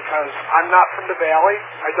because I'm not from the valley.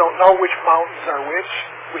 I don't know which mountains are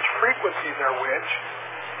which frequencies are which.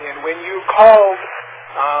 And when you called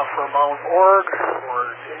for Mount Org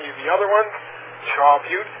or any of the other ones, Shaw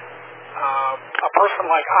Butte, a person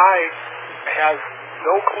like I has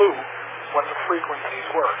no clue what the frequencies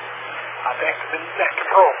were. Back to the net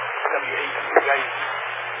control, W8PIE.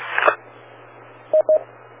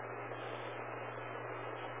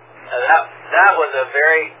 That was a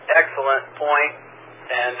very excellent point,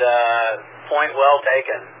 and point well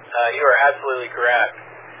taken. You are absolutely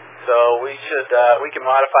correct. So we can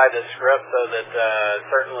modify the script so that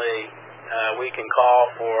certainly we can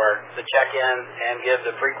call for the check-ins and give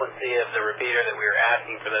the frequency of the repeater that we were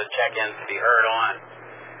asking for those check-ins to be heard on.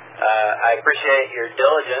 I appreciate your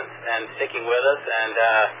diligence and sticking with us and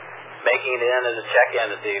making it in as a check-in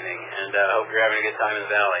this evening, and hope you're having a good time in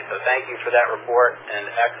the Valley. So thank you for that report and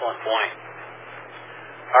excellent point.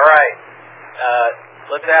 All right,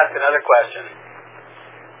 let's ask another question.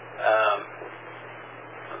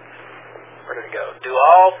 Where did it go? Do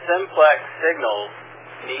all Simplex signals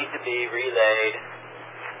need to be relayed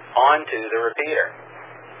onto the repeater?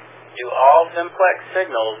 Do all Simplex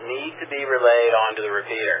signals need to be relayed onto the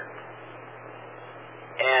repeater?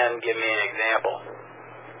 And give me an example.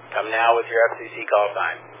 Come now with your FCC call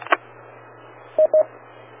sign.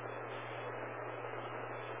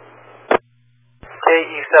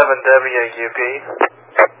 KE7WUP.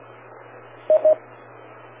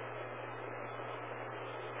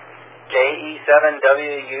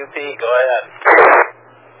 KE7WUP, go ahead.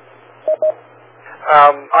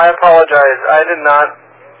 I apologize.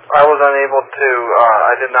 I was unable to,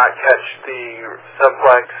 I did not catch the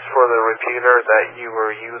Simplex for the repeater that you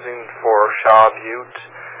were using for Shaw Butte.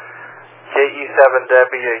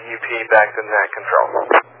 KE7WUP back to net control.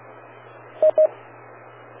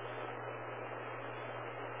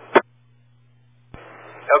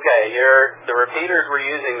 Okay, the repeaters we're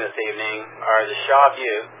using this evening are the Shaw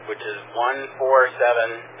Butte, which is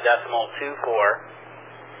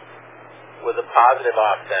 147.24 with a positive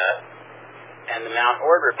offset, and the Mount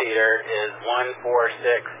Org repeater is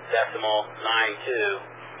 146.92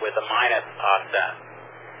 with a minus offset.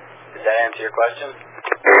 Did that answer your question?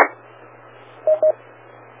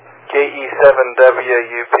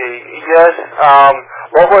 KE7WUP. Yes.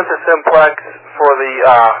 What was the Simplex for the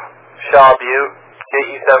Shaw Butte?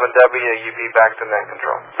 KE7WUP back to net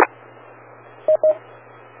control.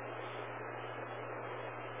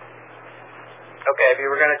 Okay, if you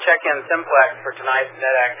were going to check in Simplex for tonight's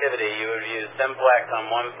net activity, you would use Simplex on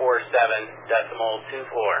 147.24.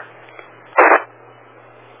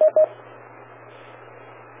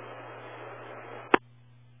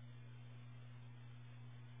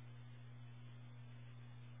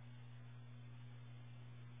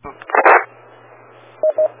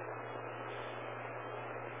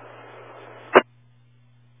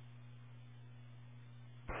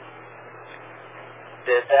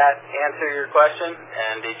 that answer your question?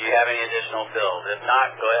 And did you have any additional fills? If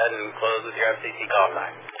not, go ahead and close with your FCC call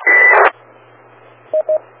sign.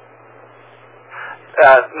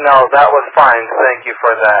 No, that was fine. Thank you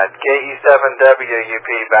for that. KE7WUP,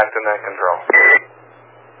 back to net control.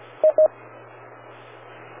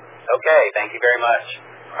 Okay, thank you very much.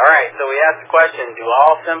 All right, so we asked the question, do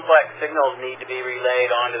all Simplex signals need to be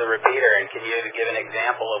relayed onto the repeater? And can you give an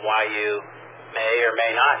example of why you may or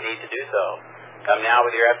may not need to do so? Come now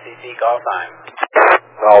with your FCC call sign.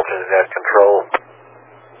 Alternate net control.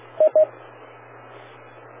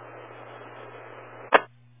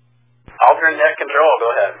 Alternate net control, go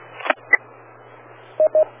ahead.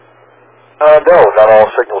 No, not all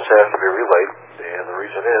signals have to be relayed. And the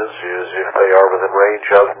reason is if they are within range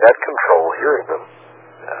of net control hearing them,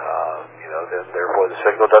 then therefore the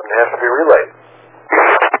signal doesn't have to be relayed.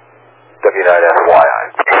 W9FYI.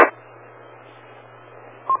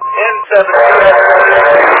 N7.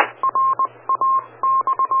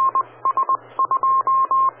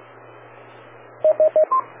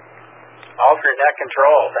 Alternate net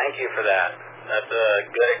control, thank you for that. That's a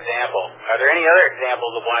good example. Are there any other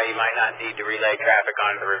examples of why you might not need to relay traffic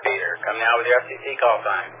onto the repeater? Come now with your FCC call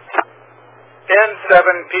sign.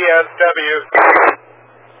 N7PSW.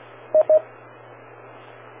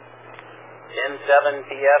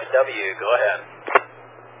 N7PSW, go ahead.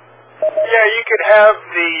 Yeah, you could have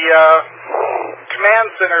the command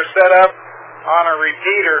center set up on a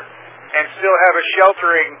repeater and still have a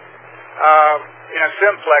sheltering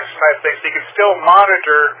Simplex type thing. So you can still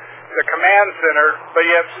monitor the command center, but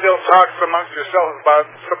yet still talk amongst yourselves about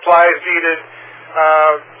supplies needed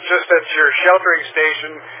just at your sheltering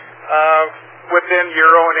station within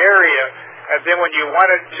your own area. And then when you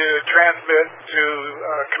wanted to transmit to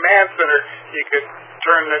command center, you could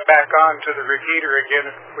turn it back on to the repeater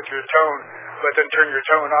again with your tone, but then turn your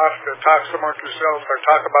tone off to talk amongst yourselves or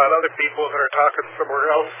talk about other people that are talking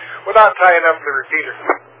somewhere else without tying up the repeater.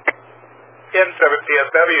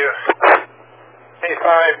 N7PSW.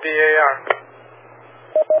 K5DAR.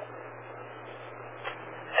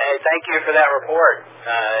 Hey, thank you for that report.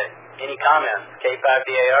 Any comments?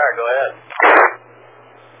 K5DAR, go ahead.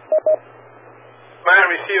 Might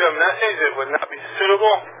receive a message that would not be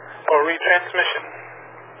suitable for retransmission.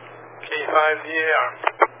 K5DAR.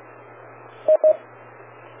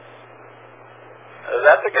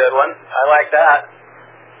 That's a good one. I like that.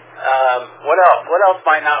 What else? What else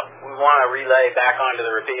might not we want to relay back onto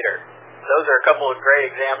the repeater? Those are a couple of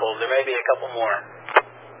great examples. There may be a couple more.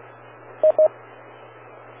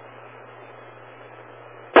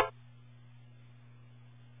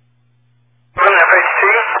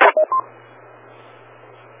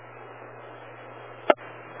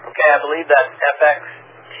 Okay, I believe that's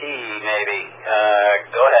FXT maybe.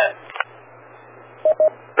 Go ahead.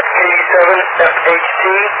 K7FHT,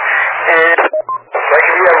 and like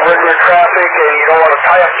if you have regular traffic and you don't want to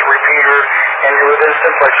tie up the repeater and you're within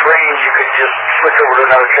Simplex range, you could just switch over to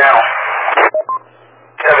another channel.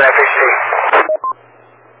 7FHT.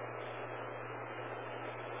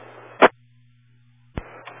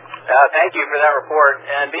 Thank you for that report,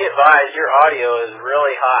 and be advised your audio is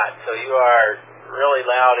really hot, so you are really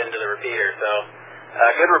loud into the repeater. So,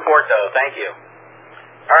 good report though. Thank you.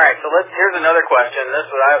 All right, so here's another question. This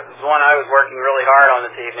was one I was working really hard on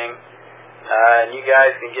this evening, and you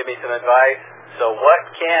guys can give me some advice. So what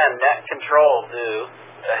can net control do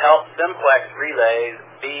to help Simplex relays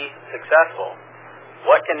be successful?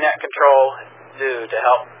 What can net control do to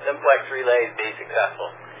help Simplex relays be successful?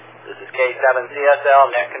 This is K7CSL,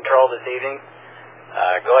 net control this evening.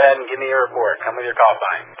 Go ahead and give me your report. Come with your call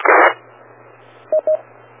sign.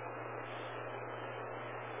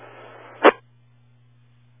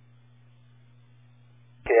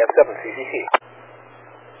 KF7CCC.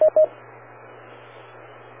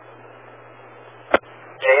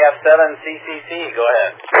 KF7CCC, go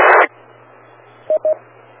ahead.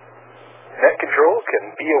 Net control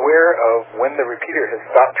can be aware of when the repeater has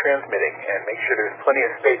stopped transmitting and make sure there's plenty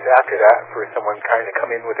of space after that for someone trying to come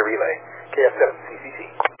in with a relay. KF7CCC.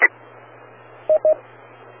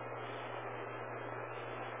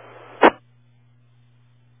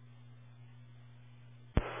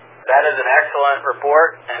 That is an excellent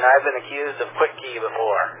report, and I've been accused of quick key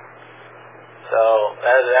before. So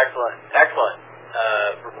that is an excellent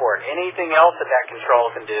report. Anything else that net control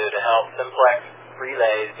can do to help Simplex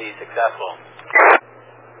relays be successful?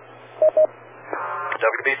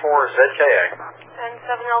 WB4ZKA. And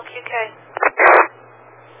 7LQK.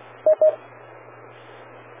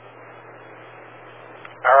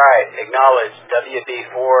 All right, acknowledge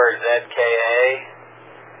WB4ZKA.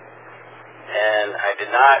 And I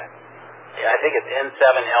did not Yeah, I think it's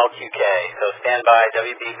N7LQK. So stand by,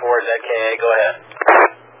 WB4ZKA. Go ahead.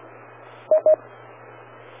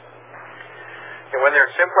 And when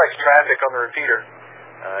there's simplex traffic on the repeater,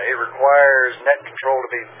 it requires net control to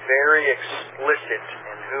be very explicit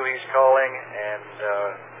in who he's calling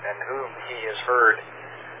and whom he has heard,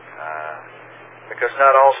 because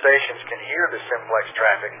not all stations can hear the simplex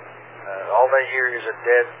traffic. All they hear is a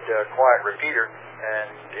dead, quiet repeater,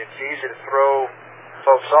 and it's easy to throw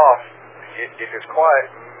folks off. If it's quiet,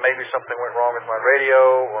 maybe something went wrong with my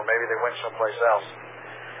radio, or maybe they went someplace else.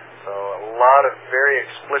 So a lot of very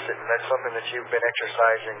explicit, and that's something that you've been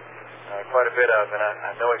exercising quite a bit of, and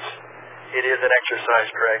I know it is an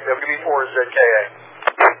exercise, Craig. WB4ZKA.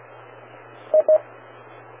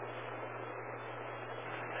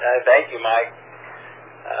 Thank you, Mike.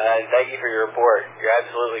 Thank you for your report. You're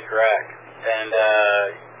absolutely correct. And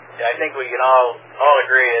I think we can all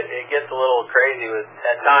agree it gets a little crazy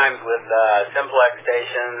at times with simplex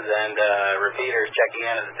stations and repeaters checking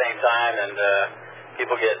in at the same time, and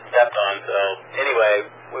people get stepped on. So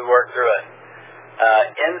anyway, we work through it.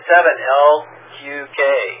 N7LQK,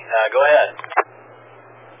 go ahead.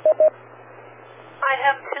 I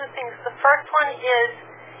have two things. The first one is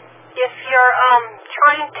if you're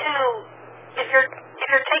if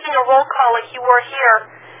you're taking a roll call like you were here,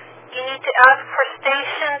 you need to ask for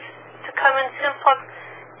stations to come in simplex,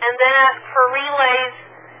 and then ask for relays,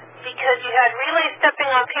 because you had relays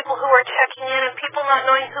stepping on people who were checking in, and people not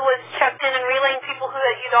knowing who was checked in, and relaying people who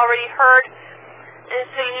that you'd already heard. And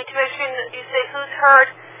so you need to make sure that you say who's heard,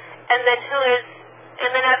 and then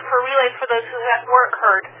ask for relays for those who weren't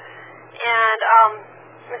heard. And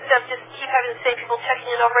instead of just keep having the same people checking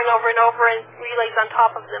in over and over and over, and relays on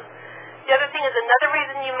top of them. The other thing is, another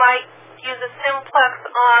reason you might use a simplex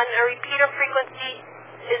on a repeater frequency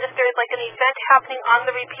is if there's like an event happening on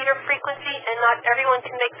the repeater frequency and not everyone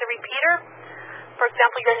can make the repeater. For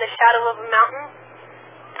example, you're in the shadow of a mountain.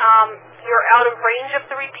 You're out of range of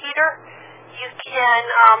the repeater. You can,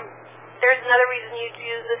 there's another reason you'd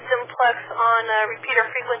use a simplex on a repeater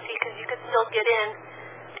frequency, because you could still get in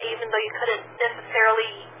even though you couldn't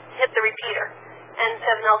necessarily hit the repeater.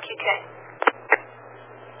 N7LQK.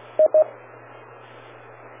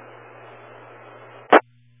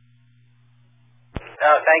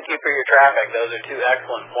 Thank you for your traffic. Those are two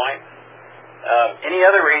excellent points. Any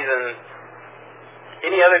other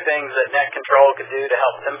things that net control could do to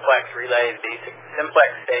help simplex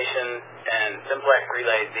stations and simplex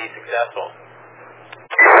relays be successful?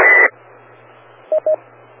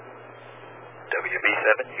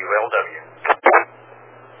 WB7ULW.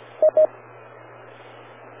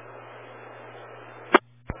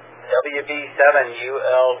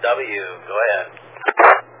 WB7ULW. Go ahead.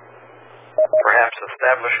 Perhaps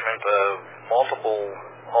establishment of multiple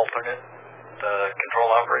alternate control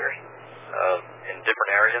operators in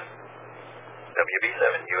different areas.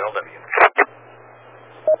 WB7ULW.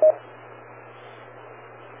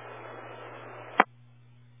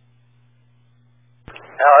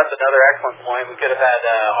 Oh, that's another excellent point. We could have had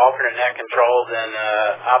alternate net controls in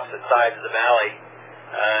opposite sides of the valley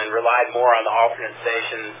and relied more on the alternate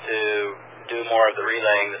stations to do more of the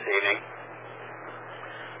relaying this evening.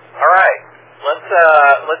 All right,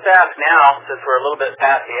 let's ask now, since we're a little bit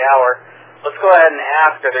past the hour. Let's go ahead and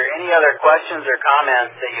ask, are there any other questions or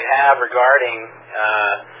comments that you have regarding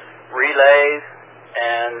relays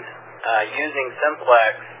and using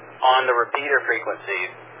simplex on the repeater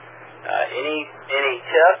frequencies? Any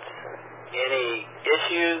tips, any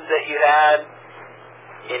issues that you had,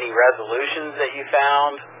 any resolutions that you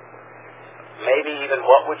found? Maybe even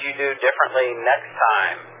what would you do differently next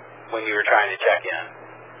time when you were trying to check in?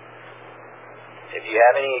 If you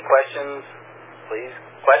have any questions, please,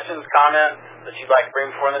 comments that you'd like to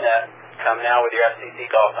bring before the net, come now with your FCC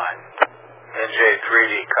call sign.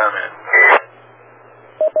 NJ3D comment.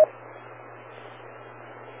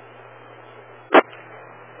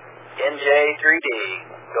 NJ3D,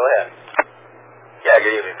 go ahead. Yeah,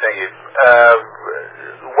 good evening. Thank you.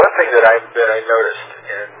 One thing that I noticed,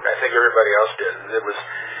 and I think everybody else did, it was,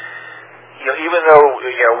 even though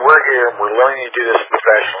we're here and we're learning to do this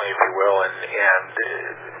professionally, if you will, and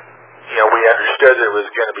we understood that it was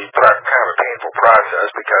going to be kind of a painful process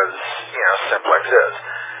because simplex is.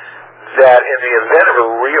 That in the event of a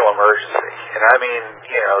real emergency, and I mean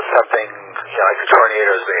something like the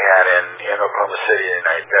tornadoes they had in Oklahoma City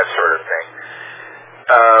tonight, that sort of thing.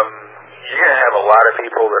 You're going to have a lot of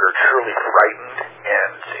people that are truly frightened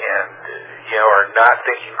and are not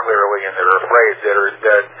thinking clearly, and that are afraid,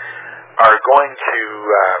 that are going to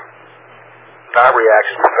not react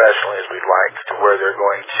as professionally as we'd like, to where they're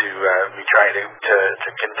going to be trying to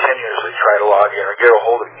continuously try to log in or get a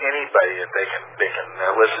hold of anybody that they can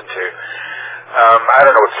listen to. I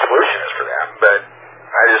don't know what the solution is for that, but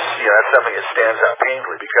I just, that's something that stands out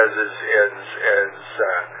painfully, because as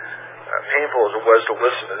painful as it was to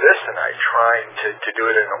listen to this tonight, trying to do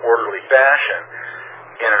it in an orderly fashion,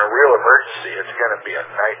 in a real emergency, it's going to be a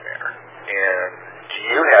nightmare. And do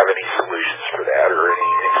you have any solutions for that, or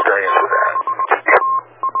any experience with that?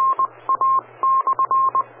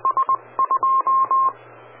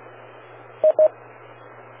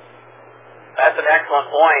 That's an excellent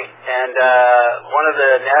point, and one of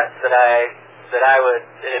the nets that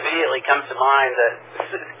immediately comes to mind that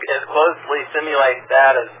as closely simulates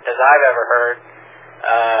that as I've ever heard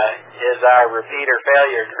is our repeater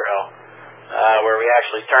failure drill, where we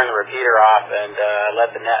actually turn the repeater off and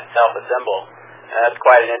let the net self-assemble. That's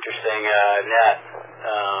quite an interesting net.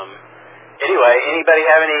 Anyway, anybody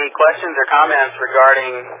have any questions or comments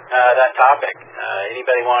regarding that topic?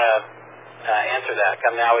 Anybody want to answer that?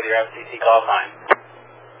 Come now with your FCC call sign.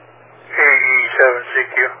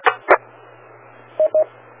 K7CQ.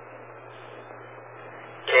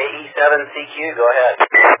 K7CQ, go ahead.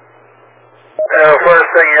 First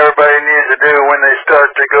thing everybody needs to do when they start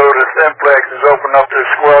to go to Simplex is open up their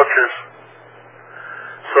squelches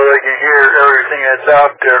so they can hear everything that's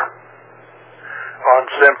out there on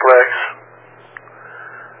Simplex.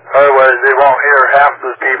 Otherwise, they won't hear half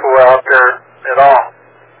the people out there at all.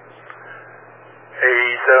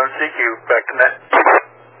 A7CQ, back to net.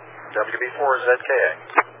 WB4ZKA.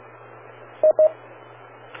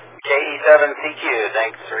 KE7CQ,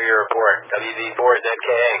 thanks for your report.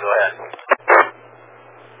 WB4ZKA, go ahead.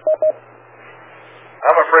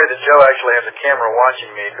 I'm afraid that Joe actually has a camera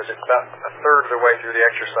watching me, because it's about a third of the way through the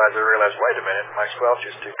exercise I realized, wait a minute, my squelch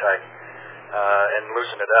is too tight, and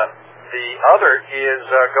loosen it up. The other is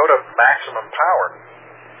go to maximum power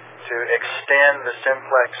to extend the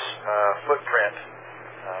Simplex footprint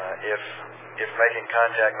if making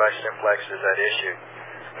contact by Simplex is at issue.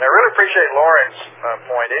 And I really appreciate Lauren's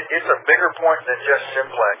point. It's a bigger point than just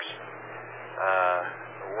Simplex.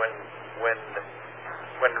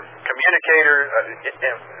 When communicators,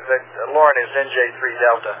 Lauren is NJ3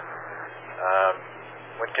 Delta.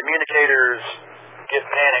 When communicators get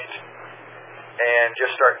panicked and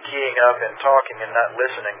just start keying up and talking and not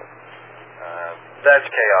listening, that's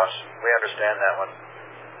chaos. We understand that one.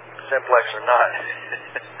 Simplex or not.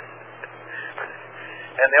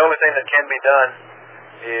 And the only thing that can be done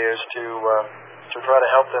is to try to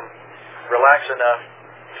help them relax enough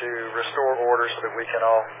to restore order so that we can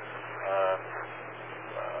all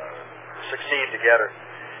succeed together.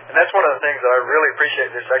 And that's one of the things that I really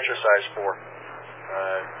appreciate this exercise for,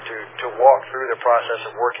 to walk through the process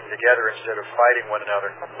of working together instead of fighting one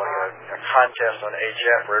another like a contest on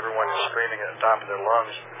HF where everyone is screaming at the top of their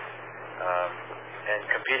lungs and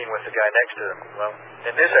competing with the guy next to them. Well,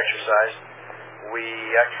 in this exercise, we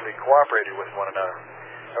actually cooperated with one another.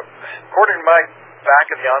 According to my back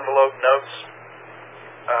of the envelope notes,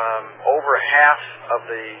 over half of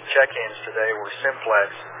the check-ins today were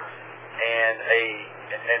Simplex, and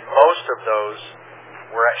most of those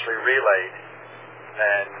were actually relayed.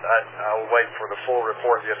 And I'll wait for the full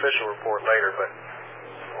report, the official report later, but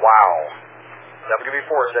wow.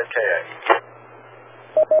 WB4ZKA.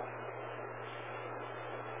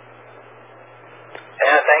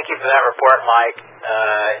 And thank you for that report, Mike.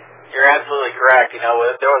 You're absolutely correct. There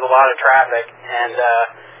was a lot of traffic, and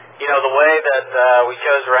the way that we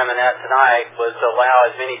chose to run the net tonight was to allow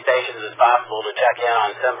as many stations as possible to check in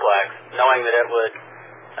on Simplex, knowing that it would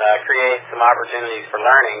create some opportunities for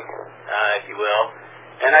learning, if you will.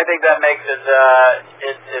 And I think that makes it,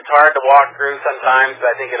 it's hard to walk through sometimes, but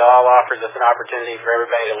I think it all offers us an opportunity for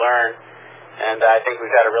everybody to learn. And I think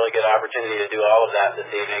we've had a really good opportunity to do all of that this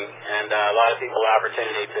evening. And a lot of people an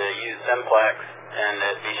opportunity to use Simplex and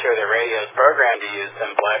be sure their radio is programmed to use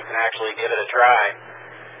Simplex and actually give it a try.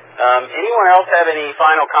 Anyone else have any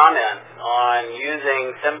final comments on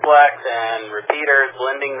using Simplex and repeaters,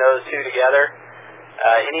 blending those two together?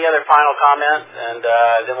 Any other final comments? And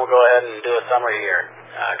then we'll go ahead and do a summary here.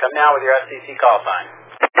 Come now with your FCC call sign.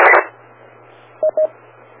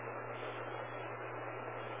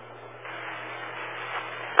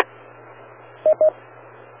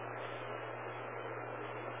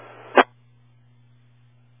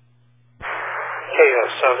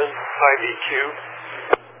 K7IBQ.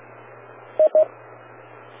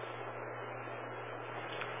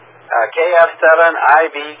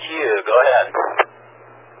 KF7IBQ, go ahead.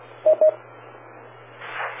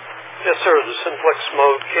 Yes, sir. The Simplex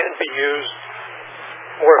mode can be used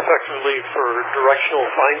more effectively for directional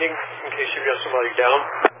finding in case you've got somebody down?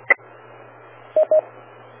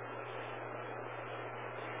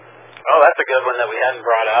 Oh, that's a good one that we hadn't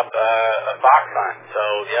brought up. A fox hunt. So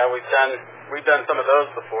yeah, we've done some of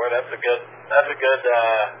those before. That's a good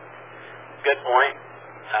point.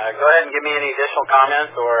 Go ahead and give me any additional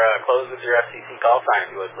comments or close with your FCC call sign,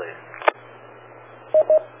 if you would, please.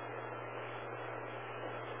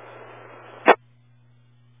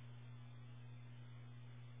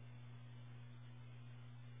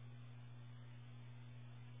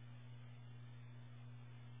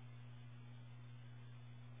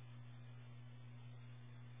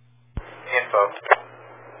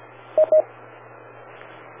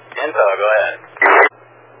 Info, go ahead.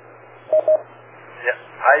 Yeah,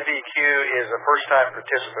 IVQ is a first-time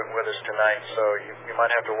participant with us tonight, so you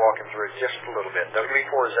might have to walk him through it just a little bit.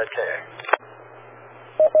 W4ZKA.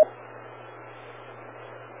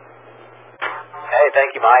 Hey,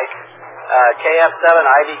 thank you, Mike.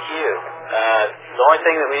 KF7IVQ. The only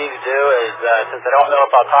thing that we need to do is, since I don't know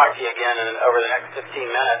if I'll talk to you again over the next 15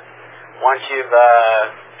 minutes, once you've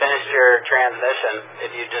finished your transmission,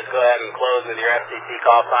 if you just go ahead and close with your FCC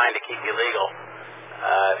call sign to keep you legal,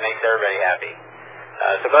 it makes everybody happy.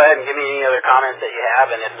 So go ahead and give me any other comments that you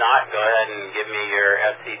have, and if not, go ahead and give me your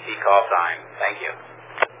FCC call sign. Thank you.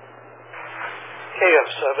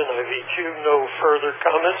 KF7IVQ, no further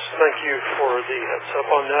comments. Thank you for the heads up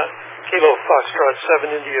on that. Kilo Foxtrot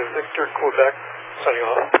 7 India Victor Quebec, signing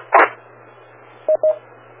off.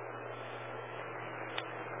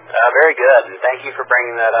 Very good, and thank you for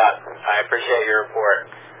bringing that up. I appreciate your report.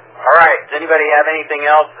 All right, does anybody have anything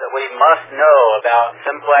else that we must know about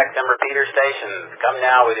Simplex and repeater stations? Come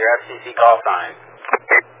now with your FCC call sign.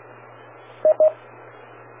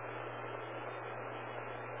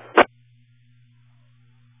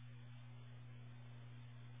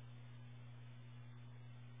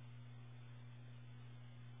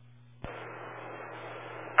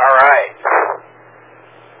 All right.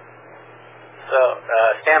 So,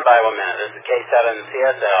 stand by 1 minute. This is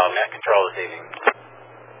K7CSL, net control this evening.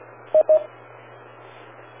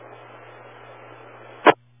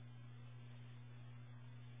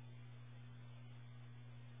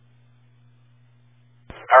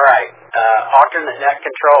 All right, alternate net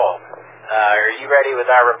control. Are you ready with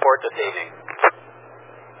our report this evening?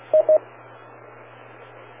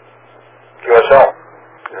 QSL.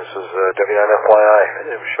 This is W9FYI.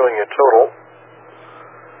 I'm showing you a total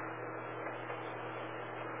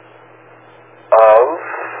of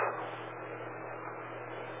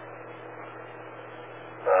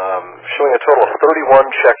showing a total of 31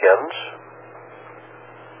 check-ins,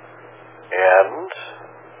 and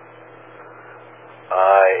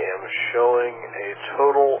I am showing a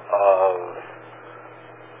total of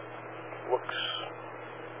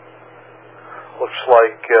looks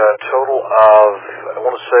like a total of, I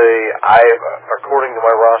want to say, according to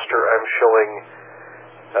my roster, I'm showing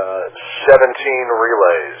 17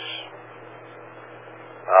 relays.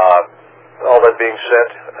 All that being said,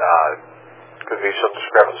 could be some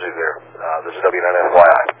discrepancy there. This is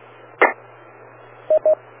W9FYI.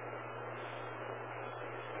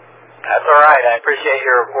 That's all right. I appreciate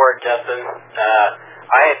your report, Justin.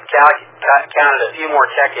 I had counted a few more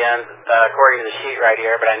check-ins according to the sheet right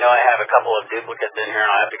here, but I know I have a couple of duplicates in here, and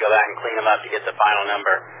I'll have to go back and clean them up to get the final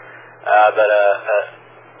number. But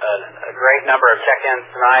a great number of check-ins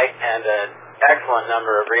tonight and an excellent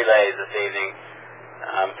number of relays this evening,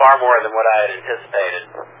 far more than what I had anticipated.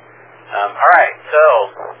 All right, so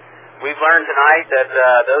we've learned tonight that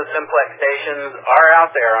those Simplex stations are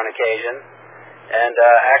out there on occasion. And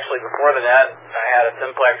actually, before the net, I had a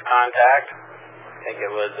Simplex contact. I think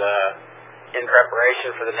it was in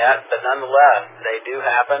preparation for the net, but nonetheless, they do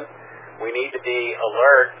happen. We need to be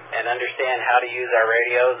alert and understand how to use our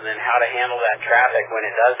radios and then how to handle that traffic when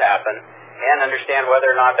it does happen, and understand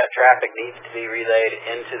whether or not that traffic needs to be relayed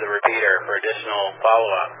into the repeater for additional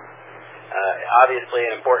follow-up. Obviously,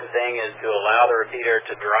 an important thing is to allow the repeater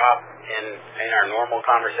to drop in our normal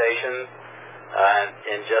conversations,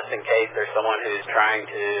 and just in case there's someone who's trying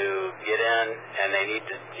to get in and they need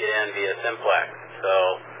to get in via Simplex. So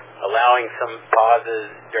allowing some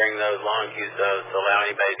pauses during those long QSOs to allow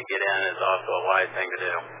anybody to get in is also a wise thing to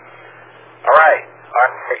do. All right. Are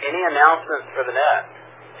there any announcements for the net?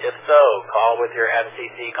 If so, call with your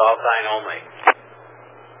FCC call sign only.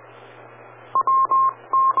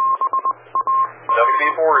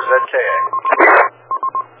 WB4ZKA.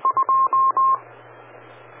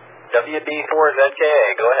 WB4ZKA,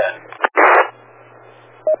 go ahead.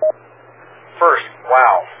 First,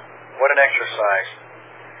 wow, what an exercise.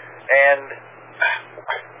 And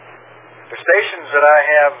the stations that I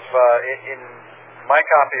have in my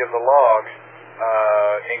copy of the log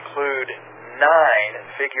include 9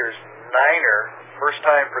 figures, 9er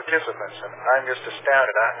first-time participants, and I'm just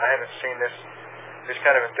astounded. I haven't seen this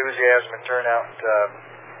kind of enthusiasm and turnout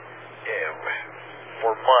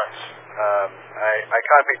for months. I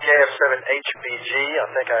copied KF7HBG. I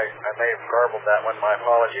think I may have garbled that one. My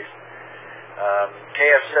apologies.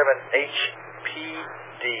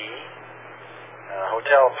 KF7HPD,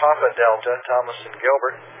 Hotel Papa Delta, Thomas and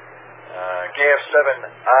Gilbert.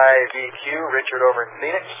 KF7IVQ, Richard over in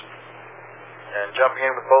Phoenix. And jumping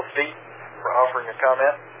in with both feet for offering a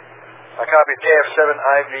comment. I copied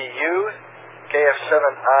KF7IVU,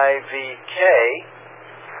 KF7IVK,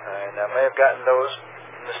 and I may have gotten those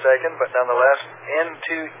mistaken, but nonetheless,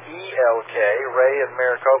 N2ELK, Ray in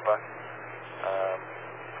Maricopa.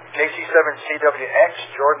 K7CWX,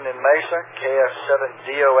 Jordan in Mesa,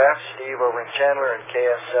 KF7DOF, Steve over in Chandler, and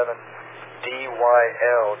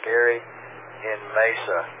KF7DYL, Gary in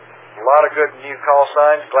Mesa. A lot of good new call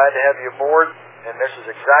signs. Glad to have you aboard, and this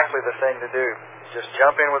is exactly the thing to do. Just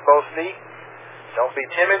jump in with both feet. Don't be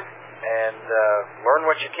timid, and learn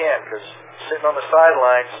what you can, because sitting on the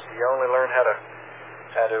sidelines, you only learn how to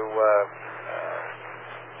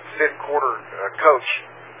fit quarter coach.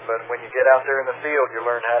 But when you get out there in the field, you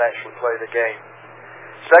learn how to actually play the game.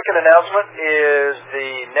 Second announcement is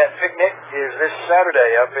the Net Picnic is this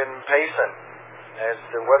Saturday up in Payson. As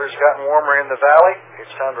the weather's gotten warmer in the valley, it's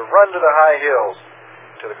time to run to the high hills,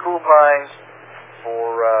 to the cool pines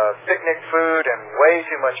for picnic food and way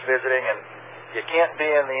too much visiting. And you can't be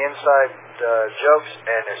in the inside jokes,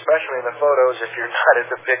 and especially in the photos, if you're not at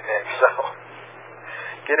the picnic. So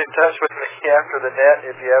get in touch with me after the net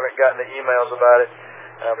if you haven't gotten the emails about it.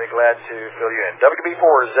 I'll be glad to fill you in.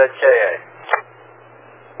 WB4ZKA.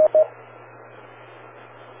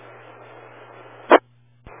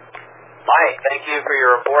 Mike, thank you for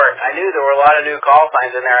your report. I knew there were a lot of new call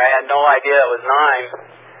signs in there. I had no idea it was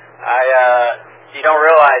 9. You don't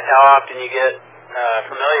realize how often you get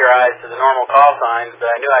familiarized to the normal call signs, but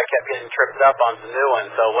I knew I kept getting tripped up on some new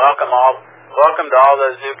ones. So welcome to all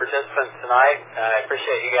those new participants tonight. I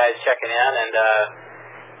appreciate you guys checking in and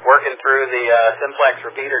working through the Simplex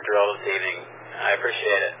repeater drill this evening. I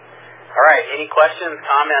appreciate it. All right, any questions,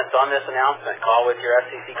 comments on this announcement? Call with your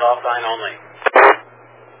FCC call sign only.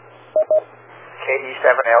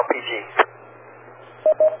 KE7LPG.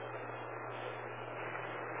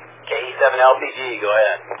 KE7LPG, go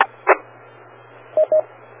ahead.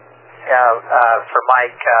 For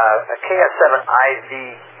Mike, a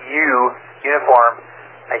KF7IVU uniform,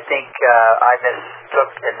 I think I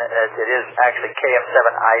mistook, and it is actually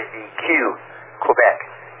KF7IVQ, Quebec.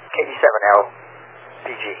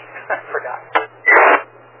 KE7LPG. Forgot.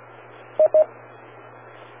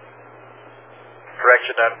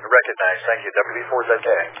 Correction recognized. Thank you. WB4ZK.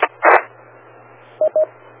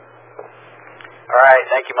 All right.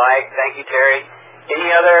 Thank you, Mike. Thank you, Terry.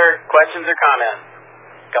 Any other questions or comments?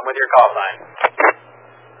 Come with your call sign.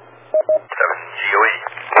 7GOE.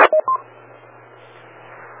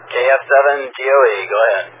 KF7GOE. Go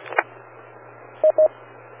ahead.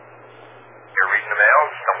 You're reading the mail.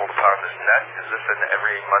 Stumbled upon this net. Is this an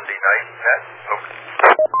every Monday night net? Okay.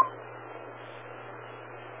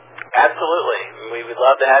 Absolutely. We would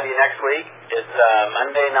love to have you next week. It's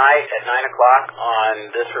Monday night at 9 o'clock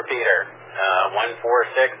on this repeater,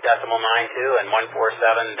 146.92 and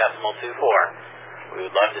 147.24. We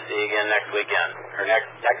would love to see you again next weekend, or next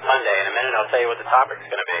Monday. In a minute, I'll tell you what the topic's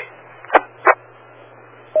going to be.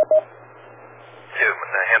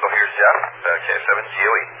 The handle here is Jeff,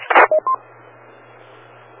 K7GOE.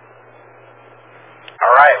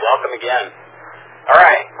 All right, welcome again. All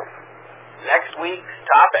right, next week's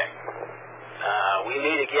topic. We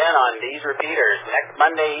meet again on these repeaters next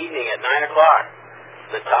Monday evening at 9 o'clock.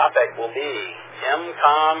 The topic will be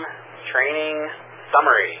MCOM Training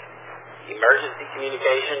Summary, Emergency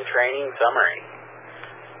Communication Training Summary.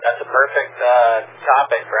 That's a perfect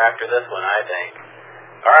topic for after this one, I think.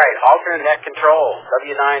 All right, alternate net control,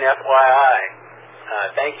 W9FYI.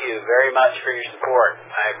 Thank you very much for your support.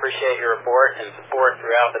 I appreciate your report and support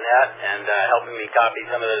throughout the net and helping me copy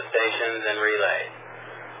some of those stations and relays.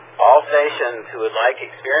 All stations who would like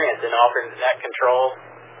experience in alternate net control,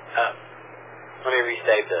 let me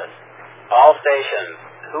restate this. All stations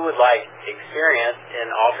who would like experience in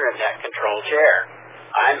alternate net control chair,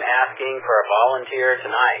 I'm asking for a volunteer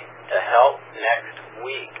tonight to help next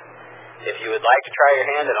week. If you would like to try your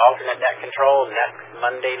hand at alternate net control next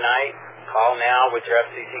Monday night, call now with your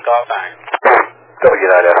FCC call sign.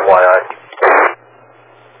 W9FYI.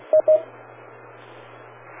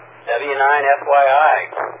 W9FYI.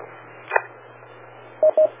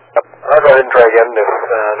 I'll go ahead and try again if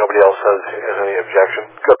nobody else has any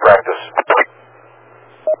objection. Good practice.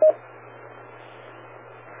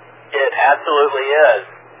 It absolutely is.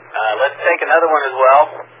 Let's take another one as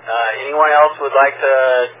well. Anyone else would like to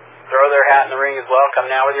throw their hat in the ring as well?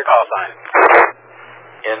 Come now with your call sign.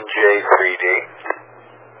 NJ3D.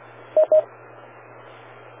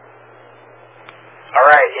 All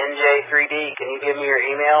right, NJ3D, can you give me your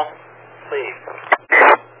email, please?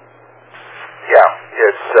 Yeah,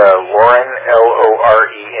 it's Lauren,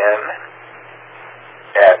 Loren,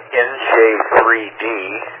 at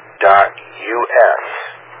nj3d.us.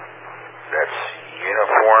 That's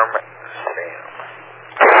Uniform Sam.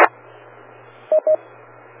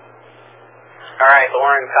 All right,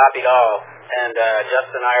 Lauren copied all, and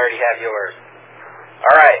Justin, I already have yours.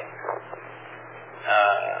 All right.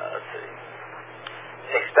 Let's see.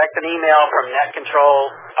 Expect an email from Net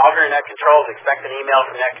Control. All of your Net Controls, expect an email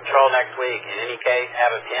from Net Control next week. In any case,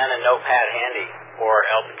 have a pen and notepad handy, or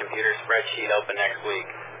else a computer spreadsheet open next week.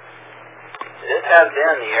 This has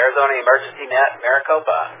been the Arizona Emergency Net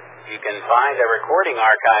Maricopa. You can find a recording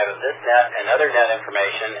archive of this net and other net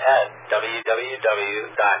information at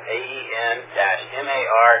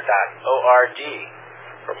www.aen-mar.org.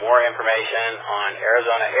 For more information on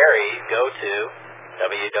Arizona ARIES, go to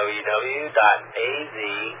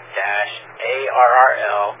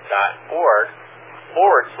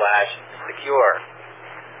www.azarrl.org/secure.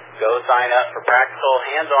 Go sign up for practical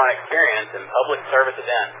hands-on experience in public service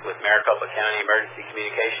events with Maricopa County Emergency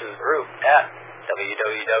Communications Group at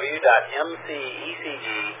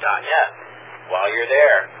www.mcecg.net. While you're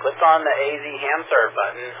there, click on the AZ HamServe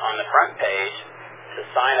button on the front page to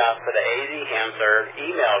sign up for the AZ HamServe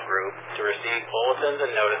email group to receive bulletins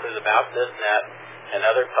and notices about this net and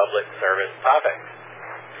other public service topics.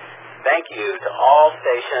 Thank you to all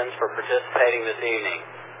stations for participating this evening.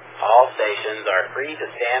 All stations are free to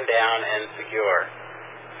stand down and secure.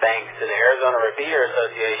 Thanks to the Arizona Repeater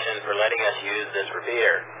Association for letting us use this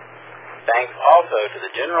repeater. Thanks also to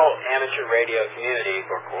the general amateur radio community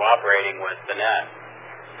for cooperating with the net.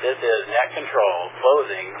 This is Net Control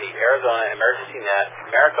closing the Arizona Emergency Net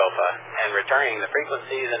Maricopa and returning the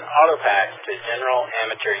frequencies and autopatch to general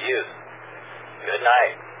amateur use. Good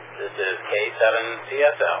night. This is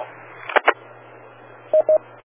K7CSL.